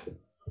 But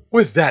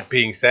with that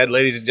being said,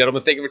 ladies and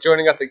gentlemen, thank you for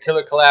joining us at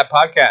Killer Collab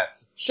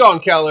Podcast. Sean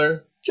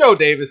Keller, Joe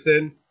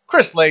Davison,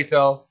 Chris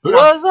Lato,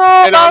 What's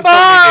up, and I'm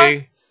bye-bye? Tony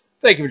D.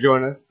 Thank you for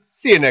joining us.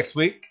 See you next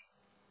week.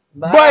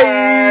 Bye.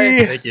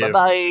 Bye. Thank you.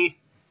 Bye-bye.